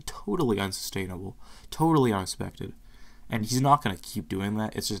position. It was totally unsustainable, totally unexpected. And he's not going to keep doing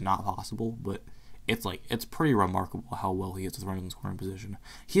that. It's just not possible, but it's pretty remarkable how well he hits with runners in scoring position.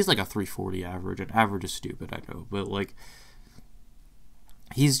 He's like a 340 average, and average is stupid, I know, but like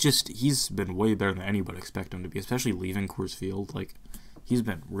he's been way better than anybody expected him to be, especially leaving Coors Field. Like, he's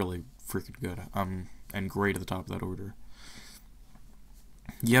been really freaking good, and great at the top of that order.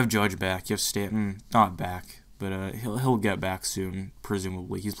 You have Judge back, you have Stanton not back, but he'll get back soon,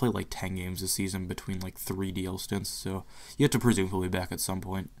 presumably. He's played like 10 games this season between like 3 DL stints, so you have to presume he'll be back at some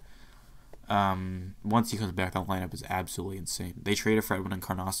point. Once he comes back, that lineup is absolutely insane. They traded for Edwin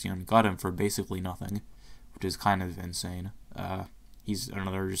Encarnacion, got him for basically nothing, which is kind of insane. He's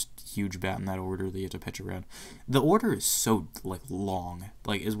another just huge bat in that order that you have to pitch around. The order is so like long,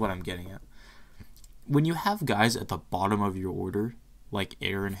 like is what I'm getting at. When you have guys at the bottom of your order, like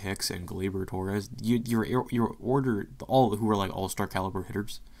Aaron Hicks and Gleyber Torres, your order, all who are like all-star caliber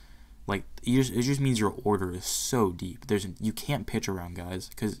hitters, like it just means your order is so deep. You can't pitch around guys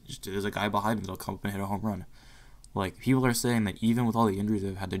because there's a guy behind him that'll come up and hit a home run. Like, people are saying that even with all the injuries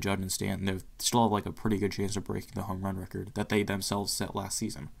they've had to Judd and Stanton, they still have like a pretty good chance of breaking the home run record that they themselves set last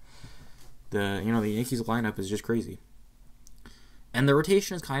season. The Yankees lineup is just crazy, and the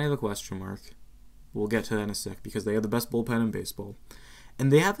rotation is kind of a question mark. We'll get to that in a sec because they have the best bullpen in baseball, and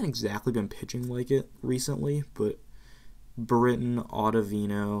they haven't exactly been pitching like it recently. But Britton,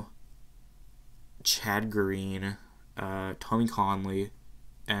 Ottavino, Chad Green, Tommy Conley,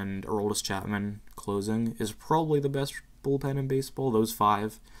 and Aroldis Chapman closing is probably the best bullpen in baseball. Those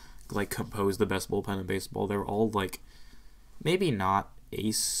 5 like compose the best bullpen in baseball. They're all like maybe not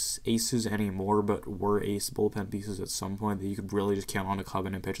aces anymore, but were ace bullpen pieces at some point that you could really just count on to come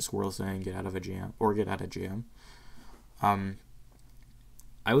in and pitch a squirrel thing and get out of a jam.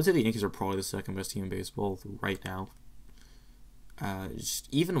 I would say the Yankees are probably the second best team in baseball right now.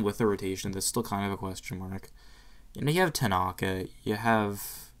 Even with the rotation, that's still kind of a question mark. You have Tanaka, you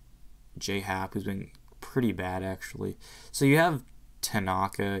have J Happ, who's been pretty bad actually. So you have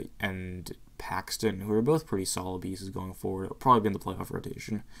Tanaka and Paxton, who are both pretty solid pieces going forward. It'll probably be in the playoff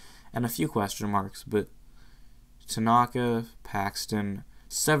rotation, and a few question marks. But Tanaka, Paxton,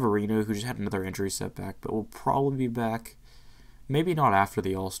 Severino, who just had another injury setback, but will probably be back. Maybe not after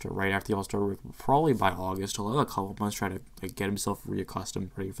the All-Star, right after the All-Star break, but probably by August. He'll have a couple months try to get himself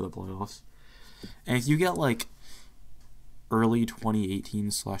reaccustomed, ready for the playoffs. And if you get like early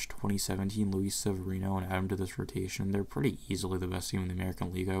 2018/2017 Luis Severino and add him to this rotation, they're pretty easily the best team in the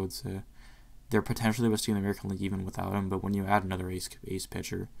American League, I would say. They're potentially the best team in the American League even without him, but when you add another ace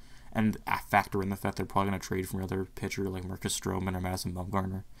pitcher, and factor in the fact they're probably going to trade for another pitcher like Marcus Stroman or Madison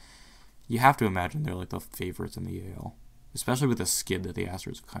Bumgarner, you have to imagine they're like the favorites in the AL, especially with the skid that the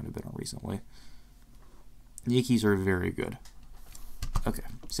Astros have kind of been on recently. The Yankees are very good. Okay,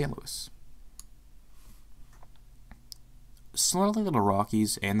 St. Louis. Similarly to the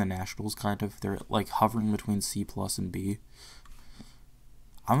Rockies and the Nationals, kind of, they're like hovering between C+ and B.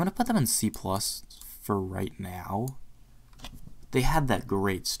 I'm going to put them in C+ for right now. They had that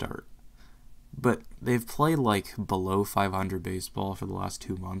great start, but they've played like below 500 baseball for the last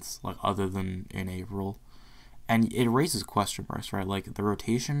 2 months, like other than in April. And it raises question marks, right? Like, the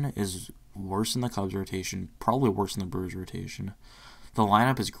rotation is worse than the Cubs rotation, probably worse than the Brewers rotation. The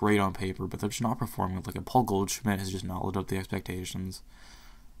lineup is great on paper, but they're just not performing. Like, Paul Goldschmidt has just not lived up to the expectations.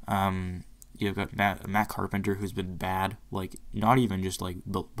 You've got Matt Carpenter, who's been bad. Like, not even just, like,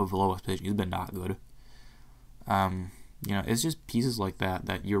 below expectations. He's been not good. It's just pieces like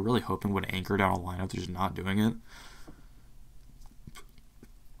that you're really hoping would anchor down a lineup. They're just not doing it.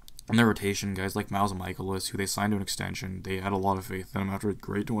 And their rotation, guys like Miles Michaelis, who they signed to an extension, they had a lot of faith in him after a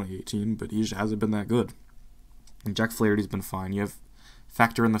great 2018, but he just hasn't been that good. And Jack Flaherty's been fine. You have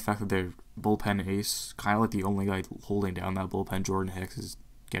factor in the fact that their bullpen ace, kind of like the only guy holding down that bullpen, Jordan Hicks, is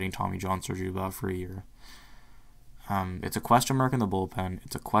getting Tommy John surgery about for a year. It's a question mark in the bullpen.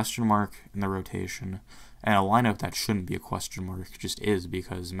 It's a question mark in the rotation. And a lineup that shouldn't be a question mark just is,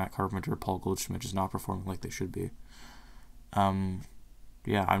 because Matt Carpenter and Paul Goldschmidt is not performing like they should be.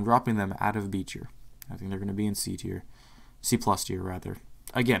 Yeah, I'm dropping them out of B tier. I think they're going to be in C tier. C plus tier, rather.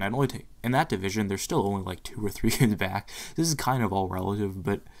 Again, I'd only take... In that division, they're still only like 2 or 3 games back. This is kind of all relative,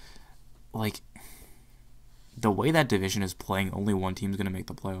 but, like, the way that division is playing, only one team's going to make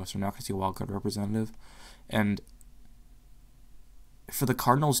the playoffs. We're not going to see a wildcard representative. And for the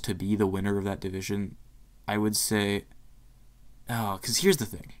Cardinals to be the winner of that division, I would say... Oh, because here's the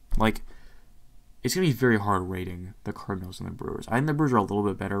thing. Like, it's going to be very hard rating the Cardinals and the Brewers. I think the Brewers are a little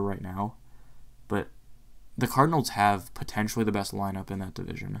bit better right now, but the Cardinals have potentially the best lineup in that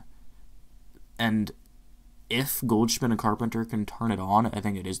division. And if Goldschmidt and Carpenter can turn it on, I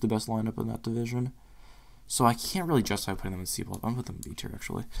think it is the best lineup in that division. So I can't really justify putting them in C+. I'm going to put them in B tier,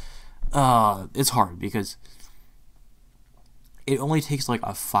 actually. It's hard because it only takes like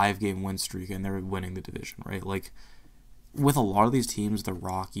a 5-game win streak and they're winning the division, right? Like, with a lot of these teams, the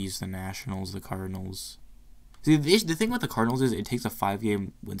Rockies, the Nationals, the Cardinals... See, the thing with the Cardinals is it takes a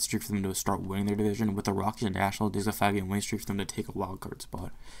 5-game win streak for them to start winning their division. With the Rockies and Nationals, it takes a 5-game win streak for them to take a wild card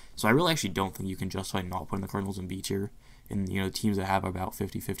spot. So I really actually don't think you can justify not putting the Cardinals in B tier in, you know, teams that have about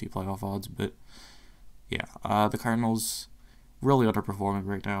 50-50 playoff odds. But yeah, the Cardinals really underperforming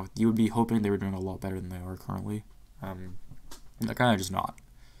right now. You would be hoping they were doing a lot better than they are currently. They're kind of just not.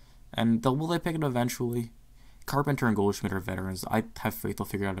 And will they pick it eventually? Carpenter and Goldschmidt are veterans. I have faith they'll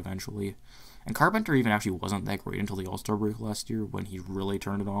figure it out eventually. And Carpenter even actually wasn't that great until the All-Star break last year when he really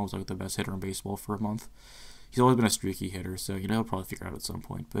turned it on. He was like the best hitter in baseball for a month. He's always been a streaky hitter, so you know he'll probably figure it out at some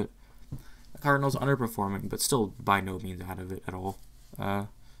point. But the Cardinals underperforming, but still by no means out of it at all.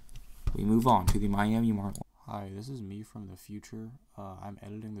 We move on to the Miami Marlins. Hi, this is me from the future. I'm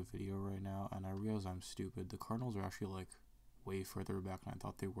editing the video right now, and I realize I'm stupid. The Cardinals are actually like way further back than I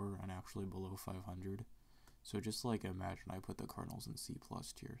thought they were, and actually below 500. So just like imagine I put the Cardinals in C+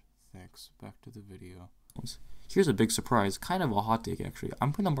 tier. Thanks. Back to the video. Here's a big surprise, kind of a hot take actually.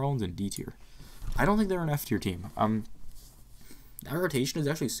 I'm putting the Marlins in D tier. I don't think they're an F tier team. That rotation is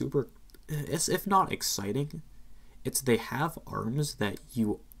actually super, if not exciting, they have arms that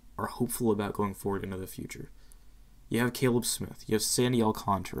you are hopeful about going forward into the future. You have Caleb Smith, you have Sandy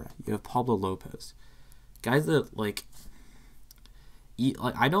Alcantara, you have Pablo Lopez, guys that like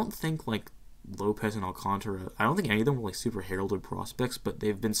I don't think like Lopez and Alcantara, I don't think any of them were like super heralded prospects, but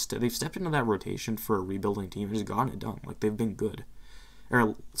they've stepped into that rotation for a rebuilding team and just gotten it done. Like, they've been good.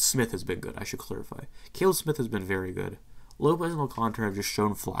 Or Smith has been good, I should clarify. Caleb Smith has been very good. Lopez and Alcantara have just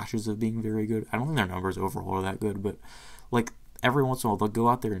shown flashes of being very good. I don't think their numbers overall are that good, but like every once in a while they'll go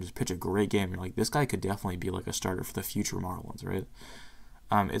out there and just pitch a great game. You're like, this guy could definitely be like a starter for the future Marlins, right?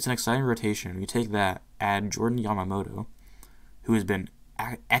 It's an exciting rotation. You take that, add Jordan Yamamoto, who has been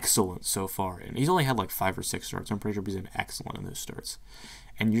excellent so far, and he's only had like 5 or 6 starts. I'm pretty sure he's been excellent in those starts.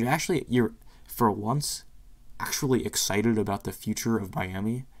 And you're for once actually excited about the future of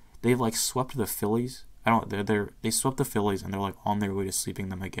Miami. They've like swept the Phillies. They swept the Phillies and they're like on their way to sweeping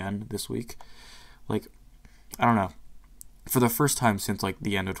them again this week. Like, I don't know. For the first time since like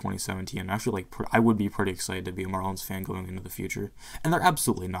the end of 2017, actually like I would be pretty excited to be a Marlins fan going into the future. And they're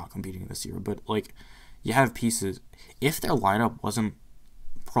absolutely not competing this year, but like you have pieces. If their lineup wasn't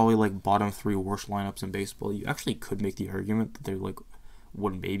probably like bottom 3 worst lineups in baseball, you actually could make the argument that they like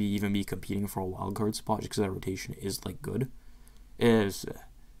would maybe even be competing for a wild card spot just because that rotation is like good. It is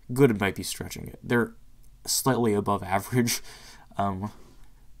good, it might be stretching it. They're slightly above average,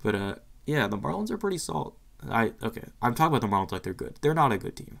 but yeah, the Marlins are pretty solid. I'm talking about the Marlins like they're good. They're not a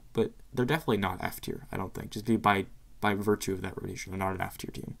good team, but they're definitely not F tier. I don't think, just by virtue of that rotation, they're not an F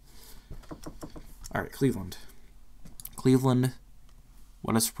tier team. All right, Cleveland.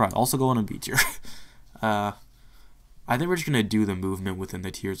 What a surprise. Also going to B tier. I think we're just going to do the movement within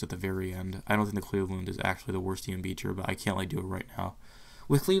the tiers at the very end. I don't think the Cleveland is actually the worst team in B tier, but I can't do it right now.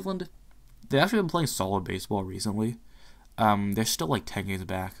 With Cleveland, they've actually been playing solid baseball recently. They're still like 10 games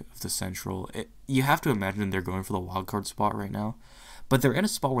back of the Central. You have to imagine they're going for the wild card spot right now. But they're in a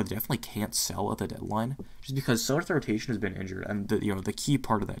spot where they definitely can't sell at the deadline, just because so much of the rotation has been injured, and the key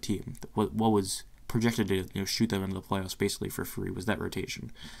part of that team, what was projected to shoot them into the playoffs basically for free, was that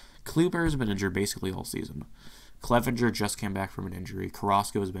rotation. Kluber has been injured basically all season. Clevenger just came back from an injury.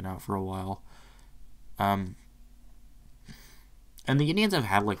 Carrasco has been out for a while. And the Indians have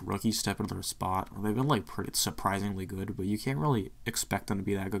had like rookies step into their spot. They've been like pretty surprisingly good, but you can't really expect them to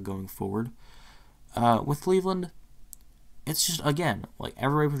be that good going forward. With Cleveland, it's just, again, like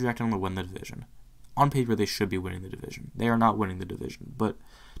everybody projecting them to win the division. On paper, they should be winning the division. They are not winning the division, but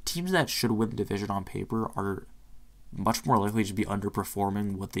teams that should win the division on paper are much more likely to be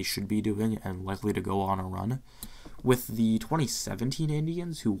underperforming what they should be doing and likely to go on a run. With the 2017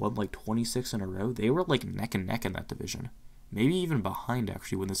 Indians, who won like 26 in a row, they were like neck and neck in that division. maybe even behind,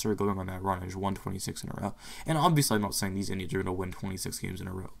 actually, when they started going on that run and just won 26 in a row. And obviously, I'm not saying these Indians are going to win 26 games in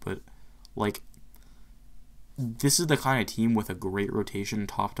a row, but, like, this is the kind of team with a great rotation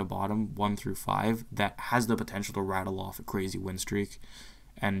top to bottom, 1 through 5, that has the potential to rattle off a crazy win streak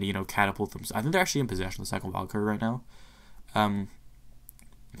and, you know, catapult them. I think they're actually in possession of the second wild card right now.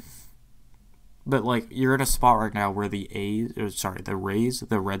 But, like, you're in a spot right now where the Rays,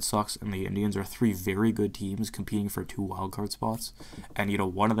 the Red Sox, and the Indians are 3 very good teams competing for 2 wildcard spots. And, you know,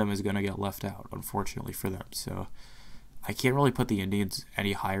 one of them is going to get left out, unfortunately for them. So, I can't really put the Indians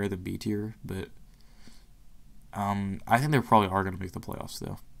any higher than B tier, but I think they probably are going to make the playoffs,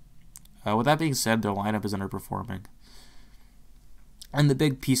 though. With that being said, their lineup is underperforming. And the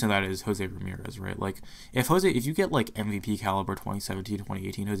big piece of that is Jose Ramirez, right? Like, if you get, like, MVP caliber 2017,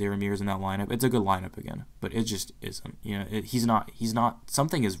 2018 Jose Ramirez in that lineup, it's a good lineup again. But it just isn't. You know, he's not,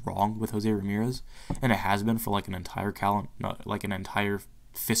 something is wrong with Jose Ramirez, and it has been for, like, an entire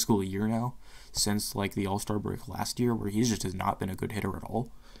fiscal year now, since, like, the All-Star break last year, where he just has not been a good hitter at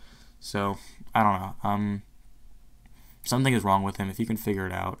all. So, I don't know. Something is wrong with him. If he can figure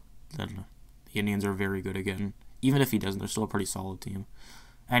it out, then the Indians are very good again. Even if he doesn't, they're still a pretty solid team.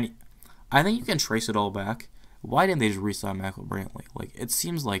 And I think you can trace it all back. Why didn't they just re-sign Michael Brantley? Like, it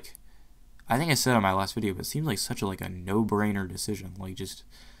seems like, I think I said in my last video, but it seems like such a no-brainer decision. Like, just,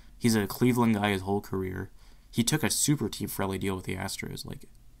 he's a Cleveland guy his whole career. He took a super team-friendly deal with the Astros. Like,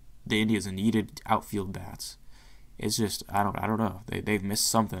 the Indians needed outfield bats. It's just, I don't know. They've missed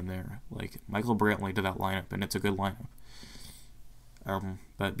something there. Like, Michael Brantley to that lineup, and it's a good lineup.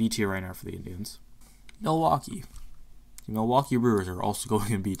 But B tier right now for the Indians. Milwaukee. The Milwaukee Brewers are also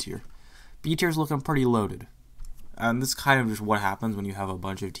going in B tier. B tier is looking pretty loaded. And this is kind of just what happens when you have a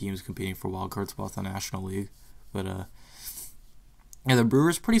bunch of teams competing for wildcard spots in the National League. But, yeah, the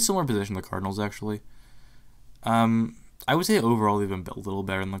Brewers, pretty similar position to the Cardinals, actually. I would say overall they've been a little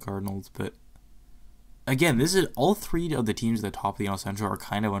better than the Cardinals, but again, this is all 3 of the teams at the top of the NL Central are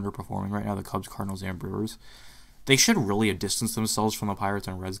kind of underperforming right now, the Cubs, Cardinals, and Brewers. They should really distance themselves from the Pirates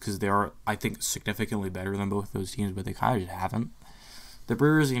and Reds because they are, I think, significantly better than both those teams, but they kind of just haven't. The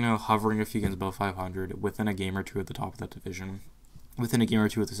Brewers, you know, hovering a few games above 500, within a game or 2 at the top of that division, within a game or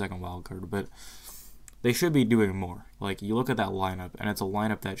 2 at the second wild card, but they should be doing more. Like, you look at that lineup, and it's a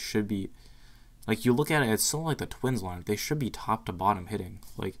lineup that should be, like, you look at it, it's still like the Twins lineup. They should be top to bottom hitting.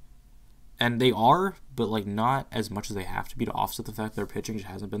 Like, and they are, but, like, not as much as they have to be to offset the fact their pitching just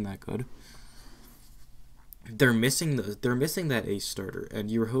hasn't been that good. They're missing that ace starter, and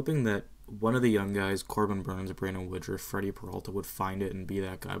you were hoping that one of the young guys, Corbin Burns, Brandon Woodruff, Freddie Peralta, would find it and be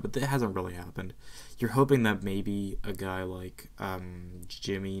that guy, but that hasn't really happened. You're hoping that maybe a guy like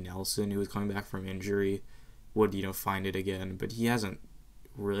Jimmy Nelson, who was coming back from injury, would, you know, find it again, but he hasn't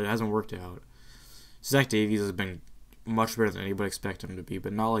worked out. Zach Davies has been much better than anybody expected him to be,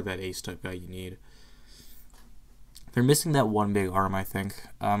 but not like that ace type guy you need. They're missing that one big arm, I think.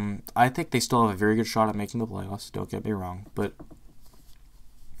 I think they still have a very good shot at making the playoffs, don't get me wrong, but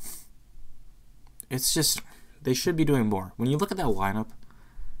it's just, they should be doing more. When you look at that lineup,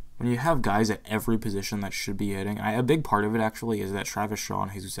 when you have guys at every position that should be hitting, a big part of it, actually, is that Travis Shaw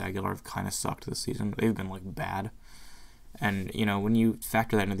and Jesus Aguilar have kind of sucked this season. They've been, like, bad. And, you know, when you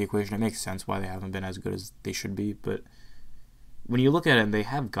factor that into the equation, it makes sense why they haven't been as good as they should be, but when you look at it, they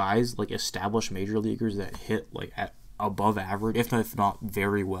have guys, like, established major leaguers that hit, like, at above average, if not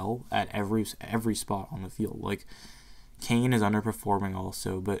very well, at every spot on the field. Like, Kane is underperforming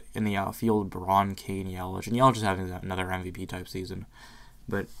also, but in the outfield, Braun, Kane, Yelich, and Yelich is having another MVP type season.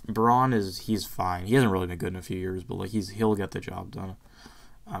 But Braun he's fine. He hasn't really been good in a few years, but like he'll get the job done.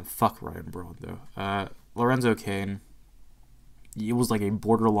 Fuck Ryan Braun though. Lorenzo Cain, he was like a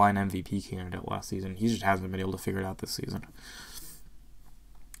borderline MVP candidate last season. He just hasn't been able to figure it out this season.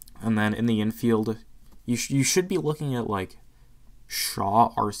 And then in the infield, you should be looking at like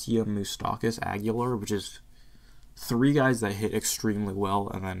Shaw, Arcia, Moustakas, Aguilar, which is 3 guys that hit extremely well,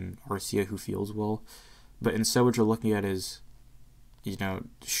 and then Arcia who fields well. But instead what you're looking at is, you know,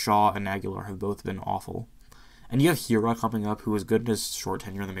 Shaw and Aguilar have both been awful. And you have Hira coming up, who was good in his short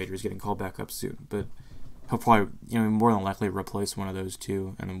tenure in the majors, getting called back up soon. But he'll probably, you know, more than likely replace one of those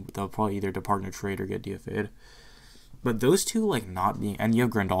two, and then they'll probably either depart in a trade or get DFA'd. But those two, like, not being... And you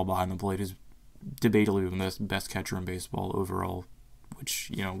have Grandal behind the plate, who's debatably the best catcher in baseball overall, which,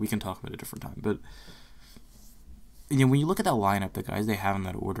 you know, we can talk about at a different time. But, you know, when you look at that lineup, the guys they have in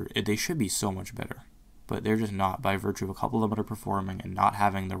that order, they should be so much better. But they're just not, by virtue of a couple of them underperforming and not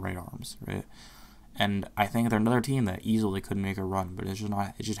having the right arms, right? And I think they're another team that easily could make a run, but it's just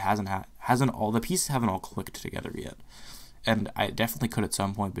not. It just hasn't all the pieces haven't all clicked together yet. And I definitely could at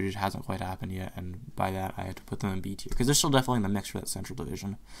some point, but it just hasn't quite happened yet. And by that, I had to put them in B tier because they're still definitely in the mix for that Central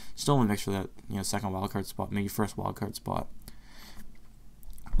Division. Still in the mix for that second wildcard spot, maybe first wildcard spot.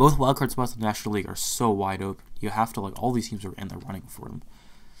 Both wildcard spots in the National League are so wide open. You have to all these teams are in the running for them.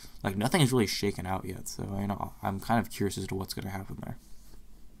 Nothing is really shaken out yet. So I'm kind of curious as to what's going to happen there.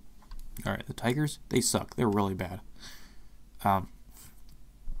 All right, the Tigers, they suck. They're really bad.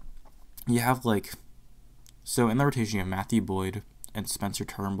 You have so in the rotation, you have Matthew Boyd and Spencer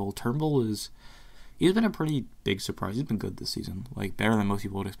Turnbull. He's been a pretty big surprise. He's been good this season, better than most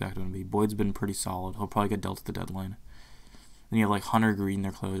people would expect him to be. Boyd's been pretty solid. He'll probably get dealt at the deadline. Then you have Hunter Green,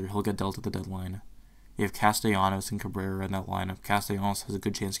 their closer. He'll get dealt at the deadline. You have Castellanos and Cabrera in that lineup. Castellanos has a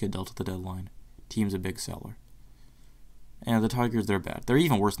good chance to get dealt at the deadline. Team's a big seller. And the Tigers, they're bad. They're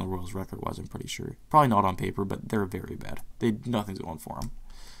even worse than the Royals record-wise, I'm pretty sure. Probably not on paper, but they're very bad. Nothing's going for them.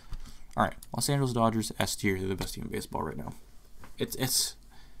 All right, Los Angeles Dodgers, S tier. They're the best team in baseball right now. It's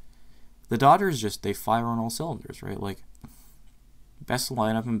the Dodgers they fire on all cylinders, right? Best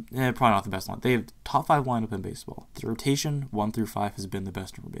lineup, probably not the best lineup. They have top 5 lineup in baseball. The rotation 1 through 5 has been the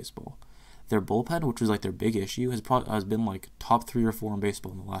best in baseball. Their bullpen, which was their big issue, has been top 3 or 4 in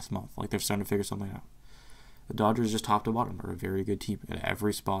baseball in the last month. They're starting to figure something out. The Dodgers, just top to bottom, are a very good team at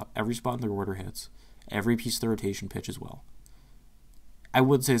every spot. Every spot in their order hits. Every piece of the rotation pitches well. I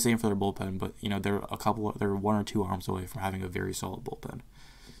would say the same for their bullpen, but they're 1 or 2 arms away from having a very solid bullpen.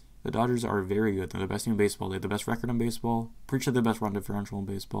 The Dodgers are very good. They're the best team in baseball. They have the best record in baseball. Pretty sure the best run differential in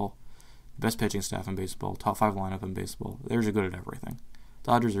baseball. The best pitching staff in baseball. Top 5 lineup in baseball. They're just good at everything.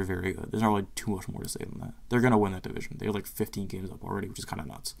 Dodgers are very good. There's not really too much more to say than that. They're going to win that division. They have 15 games up already, which is kind of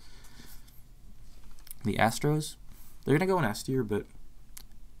nuts. The Astros, they're going to go in S tier, but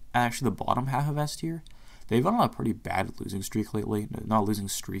actually the bottom half of S tier, they've gone on a pretty bad losing streak lately. Not losing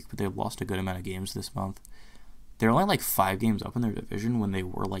streak, but they've lost a good amount of games this month. They're only 5 games up in their division when they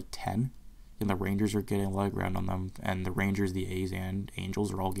were 10. And the Rangers are getting a lot of ground on them. And the Rangers, the A's, and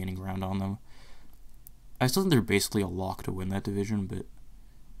Angels are all gaining ground on them. I still think they're basically a lock to win that division, but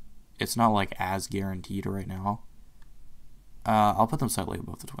it's not as guaranteed right now. I'll put them slightly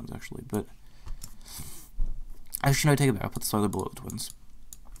above the Twins, actually. But actually, no, take it back. I'll put them slightly below the Twins.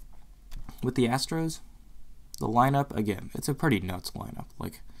 With the Astros, the lineup, again, it's a pretty nuts lineup.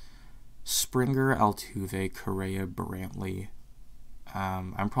 Springer, Altuve, Correa, Brantley.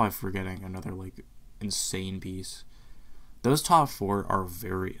 I'm probably forgetting another insane piece. Those top 4 are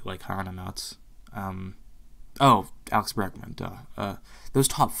very kind of nuts. Oh, Alex Bregman, duh. Those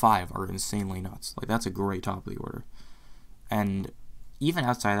top 5 are insanely nuts. That's a great top of the order. And even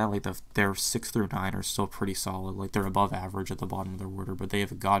outside that, their 6 through 9 are still pretty solid. They're above average at the bottom of their order, but they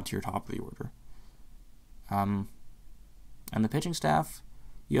have a god tier top of the order. And the pitching staff,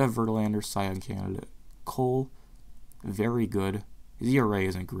 you have Verlander, Cy Young candidate. Cole, very good. His ERA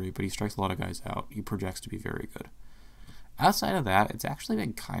isn't great, but he strikes a lot of guys out. He projects to be very good. Outside of that, it's actually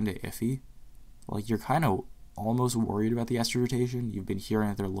been kind of iffy. You're kind of almost worried about the Astros rotation. You've been hearing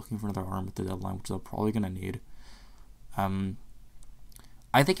that they're looking for another arm at the deadline, which they're probably going to need.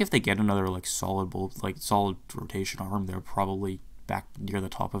 I think if they get another solid rotation arm, they're probably back near the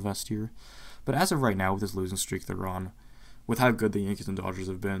top of S tier. But as of right now, with this losing streak they're on, with how good the Yankees and Dodgers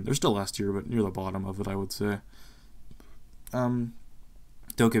have been, they're still S tier, but near the bottom of it, I would say. Don't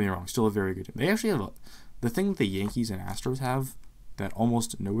get me wrong, still a very good team. They actually have the thing that the Yankees and Astros have that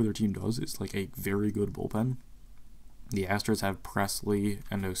almost no other team does is a very good bullpen. The Astros have Presley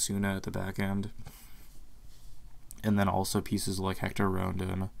and Osuna at the back end, and then also pieces like Hector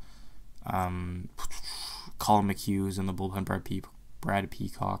Rondon, Colin McHugh's in the bullpen, Brad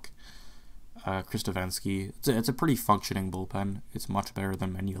Peacock, Chris Davinsky. It's a pretty functioning bullpen. It's much better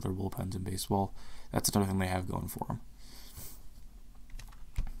than many other bullpens in baseball. That's another thing they have going for them.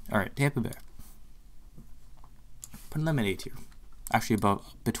 All right, Tampa Bay. Putting them in A tier. Actually,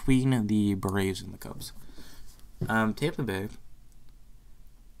 between the Braves and the Cubs. Tampa Bay,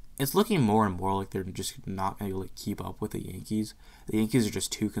 it's looking more and more like they're just not going to be able to keep up with the Yankees. The Yankees are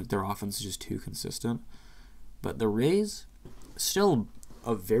just their offense is just too consistent. But the Rays, still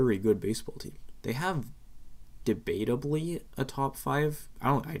a very good baseball team. They have debatably a top 5.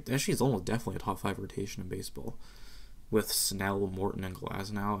 Actually, it's almost definitely a top 5 rotation in baseball, with Snell, Morton, and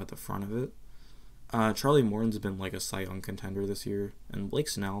Glasnow at the front of it. Charlie Morton's been a Cy Young contender this year, and Blake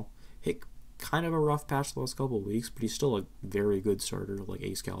Snell hit kind of a rough patch the last couple of weeks, but he's still a very good starter,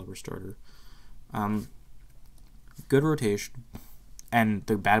 ace caliber starter. Good rotation, and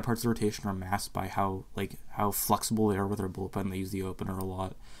the bad parts of the rotation are masked by how flexible they are with their bullpen. They use the opener a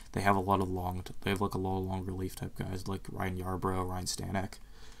lot. They have a lot of a lot of long relief type guys like Ryan Yarbrough, Ryan Stanek.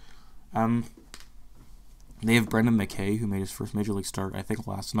 They have Brendan McKay, who made his first Major League start, I think,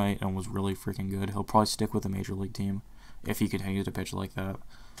 last night and was really freaking good. He'll probably stick with the Major League team if he continues to pitch like that.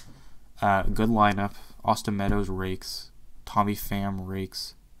 Good lineup. Austin Meadows rakes. Tommy Pham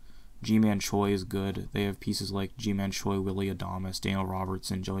rakes. G-Man Choi is good. They have pieces like G-Man Choi, Willie Adames, Daniel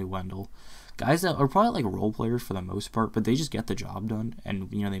Robertson, Joey Wendell. Guys that are probably like role players for the most part, but they just get the job done, and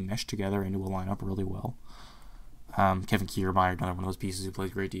they mesh together into a lineup really well. Kevin Kiermaier, another one of those pieces who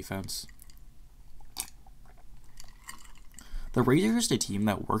plays great defense. The Rays are just a team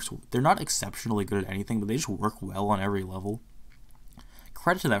that works. They're not exceptionally good at anything, but they just work well on every level.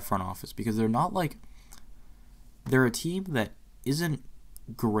 Credit to that front office, because they're not like... They're a team that isn't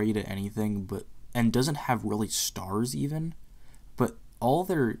great at anything, and doesn't have really stars even, but all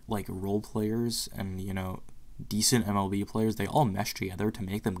their like role players and decent MLB players, they all mesh together to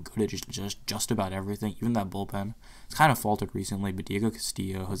make them good at just about everything. Even that bullpen, it's kind of faltered recently, but Diego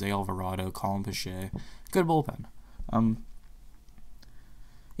Castillo, Jose Alvarado, Colin Pache, good bullpen.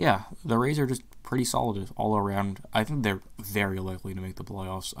 Yeah, the Rays are just pretty solid all around. I think they're very likely to make the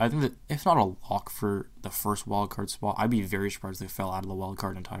playoffs. I think that if not a lock for the first wildcard spot, I'd be very surprised if they fell out of the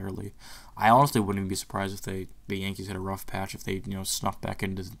wildcard entirely. I honestly wouldn't even be surprised if the Yankees had a rough patch, if they snuck back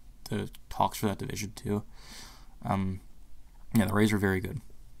into the talks for that division too. Yeah, the Rays are very good.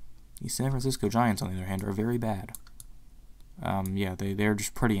 The San Francisco Giants, on the other hand, are very bad. Yeah, they're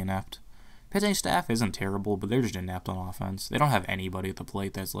just pretty inept. Pitching staff isn't terrible, but they're just inept on offense. They don't have anybody at the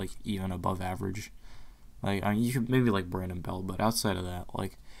plate that's like even above average. Like, I mean, you could maybe like Brandon Belt, but outside of that,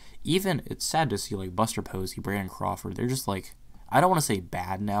 like, even it's sad to see like Buster Posey, Brandon Crawford. They're just like, I don't want to say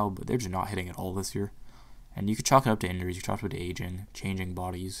bad now, but they're just not hitting at all this year. And you could chalk it up to injuries, you could chalk it up to aging, changing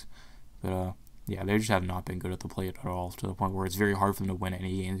bodies, but yeah, they just have not been good at the plate at all, to the point where it's very hard for them to win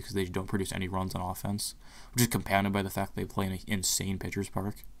any games because they don't produce any runs on offense, which is compounded by the fact they play in an insane pitcher's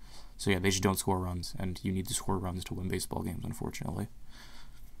park. So yeah, they just don't score runs, and you need to score runs to win baseball games, unfortunately.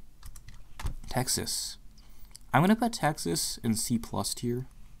 Texas. I'm going to put Texas in C+ tier.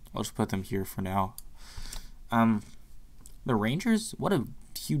 I'll just put them here for now. The Rangers, what a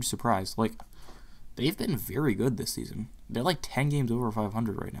huge surprise. Like, they've been very good this season. They're like 10 games over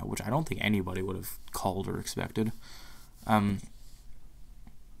 500 right now, which I don't think anybody would have called or expected.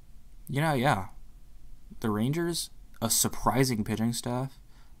 Yeah. The Rangers, a surprising pitching staff.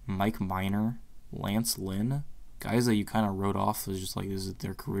 Mike Minor, Lance Lynn, guys that you kind of wrote off as just like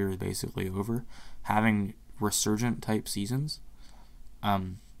their career is basically over, having resurgent type seasons.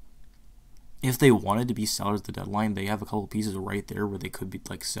 If they wanted to be sellers at the deadline, they have a couple pieces right there where they could be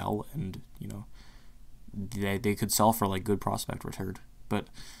like sell, and they could sell for like good prospect return. But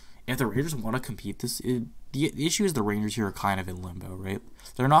if the Rangers want to compete, the issue is the Rangers here are kind of in limbo, right?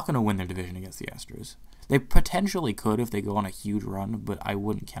 They're not going to win their division against the Astros. They potentially could if they go on a huge run, but I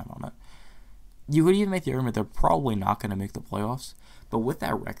wouldn't count on it. You could even make the argument they're probably not going to make the playoffs, but with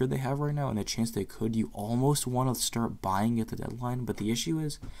that record they have right now and the chance they could, you almost want to start buying at the deadline. But the issue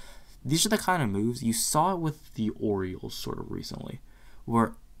is, these are the kind of moves you saw with the Orioles sort of recently,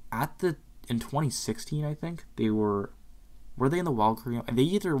 where in 2016, I think, were they in the wildcard game? They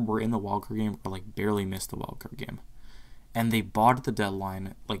either were in the wildcard game or like barely missed the wildcard game. And they bought at the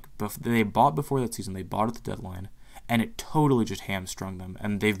deadline, they bought before that season, they bought at the deadline, and it totally just hamstrung them,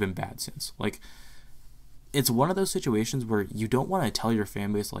 and they've been bad since. Like, it's one of those situations where you don't want to tell your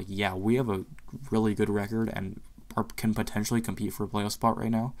fan base, like, yeah, we have a really good record and can potentially compete for a playoff spot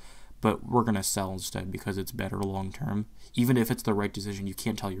right now, but we're going to sell instead because it's better long term. Even if it's the right decision, you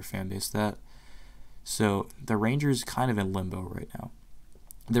can't tell your fan base that. So the Rangers kind of in limbo right now.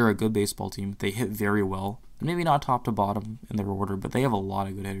 They're a good baseball team. They hit very well. Maybe not top to bottom in their order, but they have a lot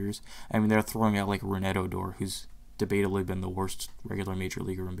of good hitters. I mean, they're throwing out like Rougned Odor, who's debatably been the worst regular major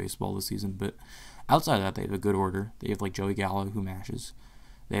leaguer in baseball this season. But outside of that, they have a good order. They have like Joey Gallo, who mashes.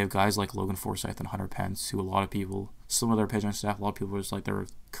 They have guys like Logan Forsythe and Hunter Pence, who a lot of people, some of their pitching staff, a lot of people are just like their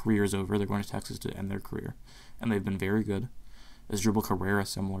career's over. They're going to Texas to end their career. And they've been very good. Asdrubal Carrera,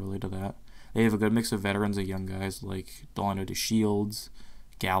 similarly to that. They have a good mix of veterans and young guys like Delano DeShields,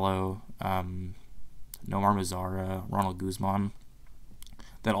 Gallo, Nomar Mazara, Ronald Guzman,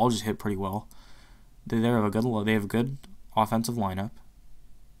 that all just hit pretty well. They have a good offensive lineup.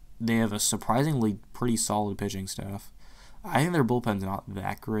 They have a surprisingly pretty solid pitching staff. I think their bullpen's not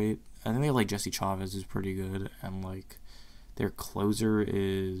that great. I think they have like Jesse Chavez is pretty good, and like their closer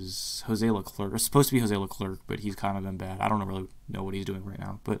is Jose Leclerc. It's supposed to be Jose Leclerc, but he's kind of been bad. I don't really know what he's doing right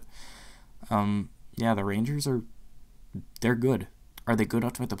now, but yeah, the Rangers they're good. Are they good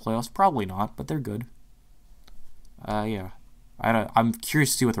enough to make the playoffs? Probably not, but they're good. Yeah. I'm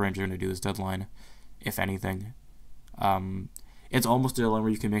curious to see what the Rangers are going to do this deadline, if anything. It's almost a dilemma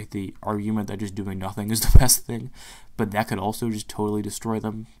where you can make the argument that just doing nothing is the best thing, but that could also just totally destroy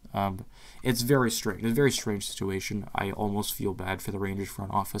them. It's very strange. It's a very strange situation. I almost feel bad for the Rangers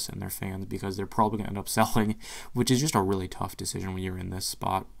front office and their fans because they're probably going to end up selling, which is just a really tough decision when you're in this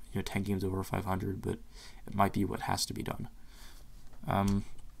spot. 10 games over 500, but it might be what has to be done.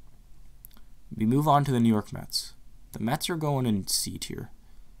 We move on to the New York Mets. The Mets are going in C tier.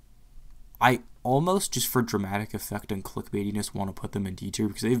 I almost, just for dramatic effect and clickbaitiness, want to put them in D tier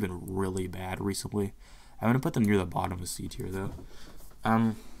because they've been really bad recently. I'm going to put them near the bottom of C tier, though.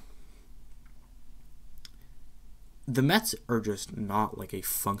 The Mets are just not like a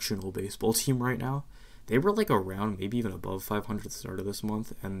functional baseball team right now. They were like around, maybe even above 500 at the start of this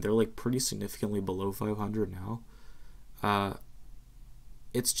month, and they're like pretty significantly below 500 now.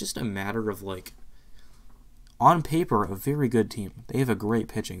 It's just a matter of like, on paper, a very good team. They have a great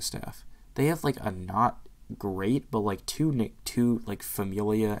pitching staff. They have like a not great, but like two like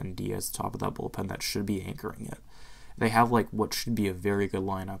Familia and Diaz top of that bullpen that should be anchoring it. They have like what should be a very good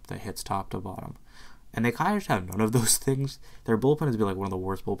lineup that hits top to bottom. And they kind of just have none of those things. Their bullpen has been like one of the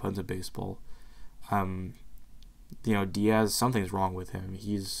worst bullpens in baseball. Diaz, something's wrong with him.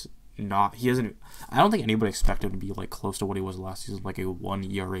 I don't think anybody expected him to be like close to what he was last season, like a 1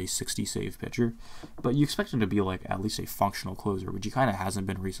 ERA 60 save pitcher. But you expect him to be like at least a functional closer, which he kind of hasn't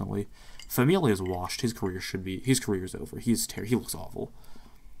been recently. Familia is washed. His career's over. He looks awful.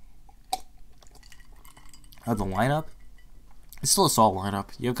 The lineup, it's still a solid lineup.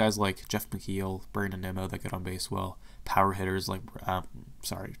 You have guys like Jeff McNeil, Brandon Nimmo that get on base well. Power hitters like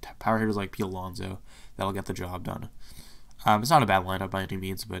Pete Alonso that'll get the job done. It's not a bad lineup by any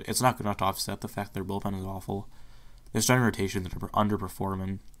means, but it's not good enough to offset the fact their bullpen is awful. Their starting rotation that are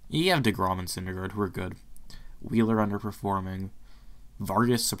underperforming. You have DeGrom and Syndergaard, who are good. Wheeler underperforming.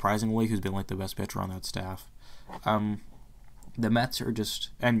 Vargas, surprisingly, who's been like the best pitcher on that staff. The Mets are just,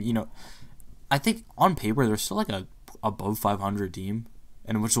 and I think on paper they're still like a above 500 team,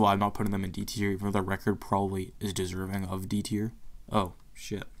 and which is why I'm not putting them in D tier, even though their record probably is deserving of D tier. Oh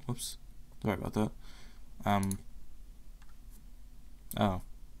shit! Whoops. Sorry about that.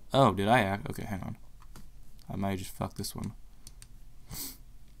 Oh, did I act? Okay, hang on. I might just fuck this one.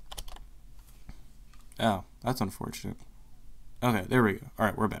 Oh, that's unfortunate. Okay, there we go.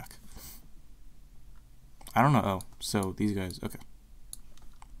 Alright, we're back. I don't know. Oh, so these guys, okay.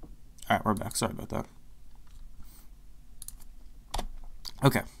 Alright, we're back. Sorry about that.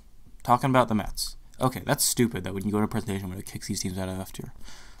 Okay, talking about the Mets. Okay, that's stupid that when you go to a presentation where it kicks these teams out of F tier.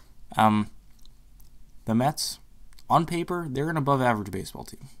 The Mets, on paper, they're an above-average baseball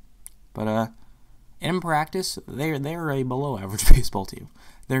team. But in practice, they're a below-average baseball team.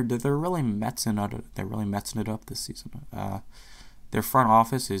 They're really Metsing it. They're really Metsing it up this season. Their front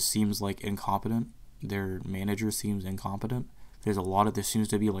office seems like incompetent. Their manager seems incompetent. There seems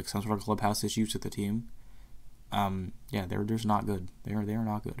to be like some sort of clubhouse issues with the team. They're just not good. They are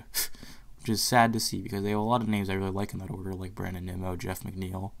not good, which is sad to see because they have a lot of names I really like in that order, like Brandon Nimmo, Jeff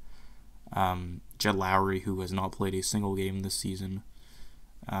McNeil, Jed Lowry, who has not played a single game this season.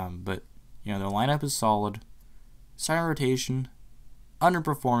 But their lineup is solid. Starting rotation,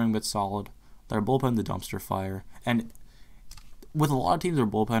 underperforming but solid. Their bullpen's a dumpster fire, and with a lot of teams,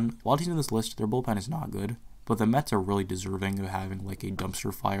 in this list, their bullpen is not good. But the Mets are really deserving of having like a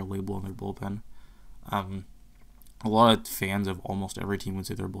dumpster fire label on their bullpen. A lot of fans of almost every team would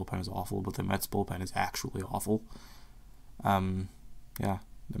say their bullpen is awful, but the Mets' bullpen is actually awful. The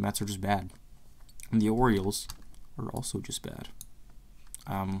Mets are just bad. And the Orioles are also just bad.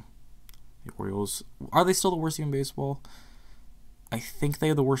 The Orioles, are they still the worst team in baseball? I think they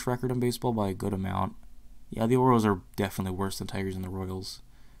have the worst record in baseball by a good amount. Yeah, the Orioles are definitely worse than Tigers and the Royals.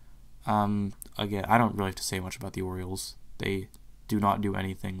 Again, I don't really have to say much about the Orioles. They do not do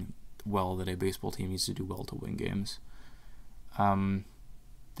anything well that a baseball team needs to do well to win games.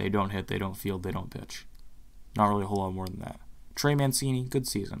 They don't hit, they don't field, they don't pitch. Not really a whole lot more than that. Trey Mancini, good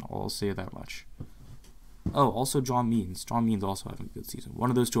season. I'll say that much. Oh, also John Means. John Means also having a good season. One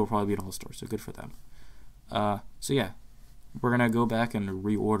of those two will probably be an all-star, so good for them. So yeah, we're going to go back and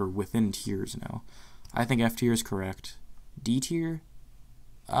reorder within tiers now. I think F tier is correct. D tier?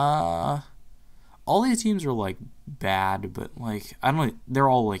 All these teams are like bad, but like they're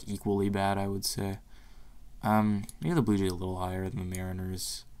all like equally bad, I would say. Maybe the Blue Jays a little higher than the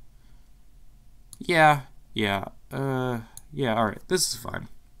Mariners. Yeah, alright, this is fine.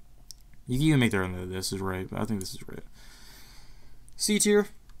 You can even make their own this is right, but I think this is right. C tier.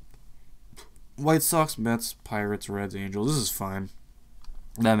 White Sox, Mets, Pirates, Reds, Angels. This is fine.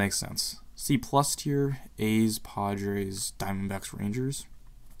 That makes sense. C plus tier, A's, Padres, Diamondbacks, Rangers.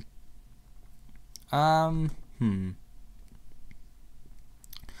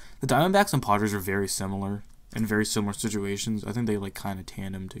 The Diamondbacks and Padres are very similar in very similar situations. I think they like kind of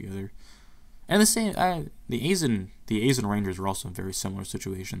tandem together. And the same, the A's and Rangers are also in very similar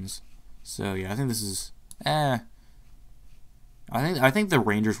situations. So yeah, I think this is, I think the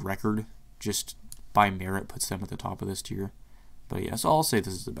Rangers' record just by merit puts them at the top of this tier. But yeah, so I'll say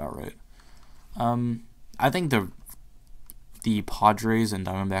this is about right. I think the Padres and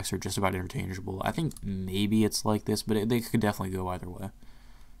Diamondbacks are just about interchangeable. I think maybe it's like this, but they could definitely go either way.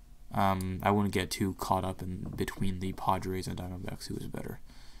 I wouldn't get too caught up in between the Padres and Diamondbacks who is better.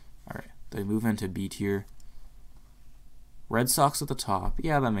 Alright, they move into B tier. Red Sox at the top.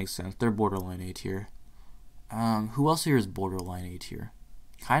 Yeah, that makes sense. They're borderline A tier. Who else here is borderline A tier?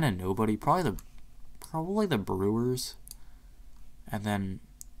 Kind of nobody. Probably the Brewers. And then,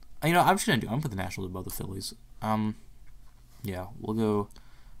 I'm just I'm gonna put the Nationals above the Phillies. Yeah, we'll go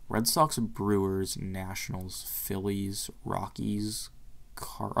Red Sox, Brewers, Nationals, Phillies, Rockies.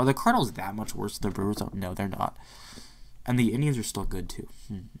 Are the Cardinals that much worse than the Brewers? No, they're not. And the Indians are still good too.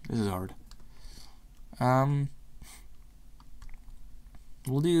 This is hard.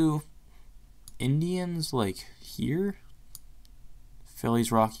 We'll do Indians like here,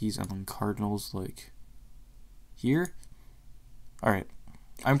 Phillies, Rockies, and then Cardinals like here. Alright,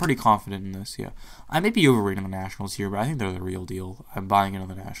 I'm pretty confident in this, yeah. I may be overrating the Nationals here, but I think they're the real deal. I'm buying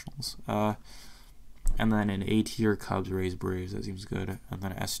into the Nationals. And then in A tier, Cubs, Rays, Braves. That seems good. And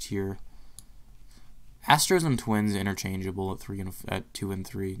then S tier, Astros and Twins interchangeable at 2 and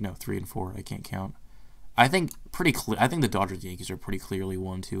 3. No, 3 and 4. I can't count. I think the Dodgers and Yankees are pretty clearly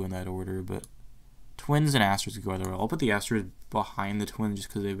 1, 2 in that order, but Twins and Astros could go either way. I'll put the Astros behind the Twins just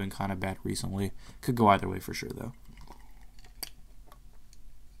because they've been kind of bad recently. Could go either way for sure, though.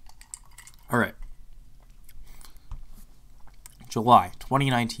 Alright. July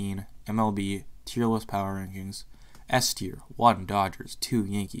 2019 MLB tier list power rankings. S tier, 1 Dodgers, 2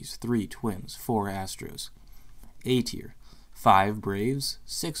 Yankees, 3 Twins, 4 Astros. A tier, 5 Braves,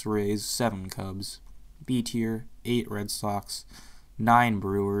 6 Rays, 7 Cubs. B tier, 8 Red Sox, 9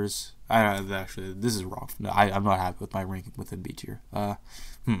 Brewers. Actually, this is wrong. No, I'm not happy with my ranking within B tier. Are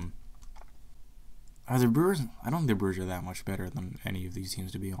the Brewers? I don't think the Brewers are that much better than any of these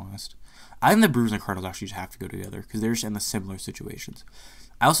teams, to be honest. I think the Brewers and the Cardinals actually just have to go together because they're just in the similar situations.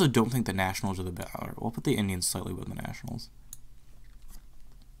 I also don't think the Nationals are the best. We'll put the Indians slightly above the Nationals.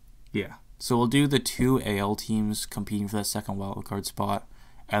 Yeah. So we'll do the 2 AL teams competing for that second wildcard spot,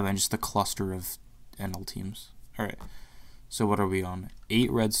 and then just the cluster of NL teams. Alright. So what are we on? 8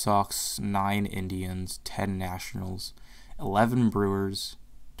 Red Sox, 9 Indians, 10 Nationals, 11 Brewers,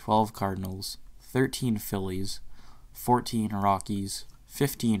 12 Cardinals, 13 Phillies, 14 Rockies,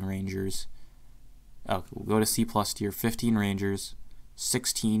 15 Rangers. Oh, we'll go to C plus tier. 15 Rangers,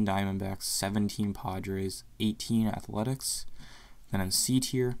 16 Diamondbacks, 17 Padres, 18 Athletics. Then in C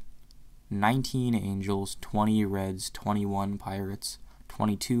tier, 19 Angels, 20 Reds, 21 Pirates,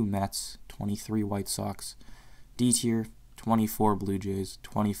 22 Mets, 23 White Sox. D tier, 24 Blue Jays,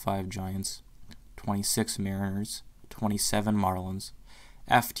 25 Giants, 26 Mariners, 27 Marlins.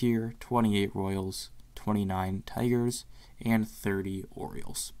 F tier, 28 Royals, 29 Tigers, and 30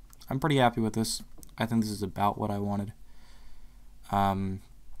 Orioles. I'm pretty happy with this. I think this is about what I wanted.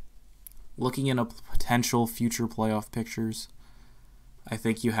 Looking into potential future playoff pictures, I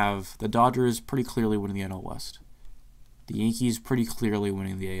think you have the Dodgers pretty clearly winning the NL West. The Yankees pretty clearly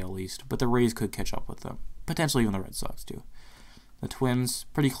winning the AL East, but the Rays could catch up with them. Potentially even the Red Sox too. The Twins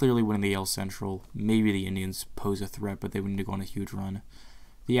pretty clearly winning the AL Central. Maybe the Indians pose a threat, but they would need to go on a huge run.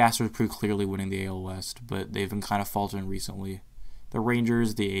 The Astros pretty clearly winning the AL West, but they've been kind of faltering recently. The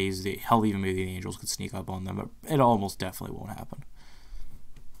Rangers, the A's, hell, even maybe the Angels could sneak up on them, but it almost definitely won't happen.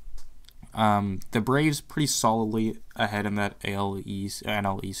 The Braves pretty solidly ahead in that NL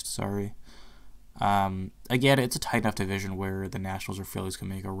East, sorry. Again, it's a tight enough division where the Nationals or Phillies can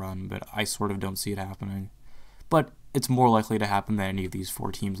make a run, but I sort of don't see it happening. But it's more likely to happen than any of these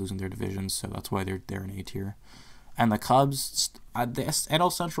 4 teams losing their divisions, so that's why they're in A tier. And the Cubs, the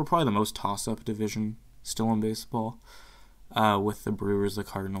NL Central, probably the most toss-up division still in baseball, with the Brewers, the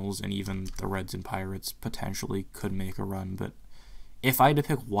Cardinals, and even the Reds and Pirates potentially could make a run. But if I had to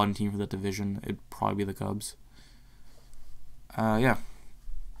pick one team for that division, it'd probably be the Cubs. Yeah.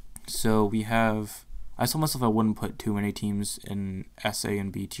 So we have... I told myself I wouldn't put too many teams in SA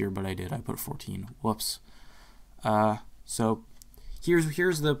and B tier, but I did. I put 14. Whoops. So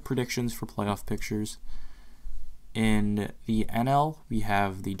here's the predictions for playoff pictures. In the NL, we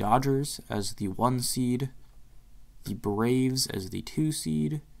have the Dodgers as the 1 seed, the Braves as the 2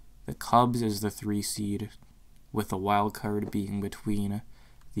 seed, the Cubs as the 3 seed, with the wild card being between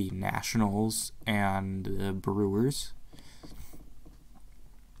the Nationals and the Brewers.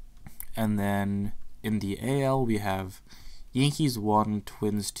 And then in the AL, we have Yankees 1,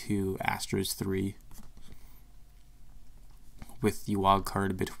 Twins 2, Astros 3, with the wild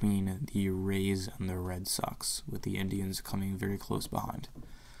card between the Rays and the Red Sox, with the Indians coming very close behind.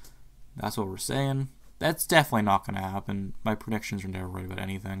 That's what we're saying. That's definitely not going to happen. My predictions are never right about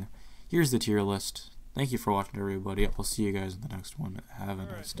anything. Here's the tier list. Thank you for watching, everybody. I'll see you guys in the next one. Have a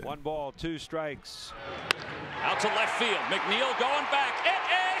nice day. 1 ball, 2 strikes. Out to left field. McNeil going back. It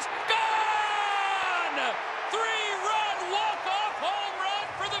is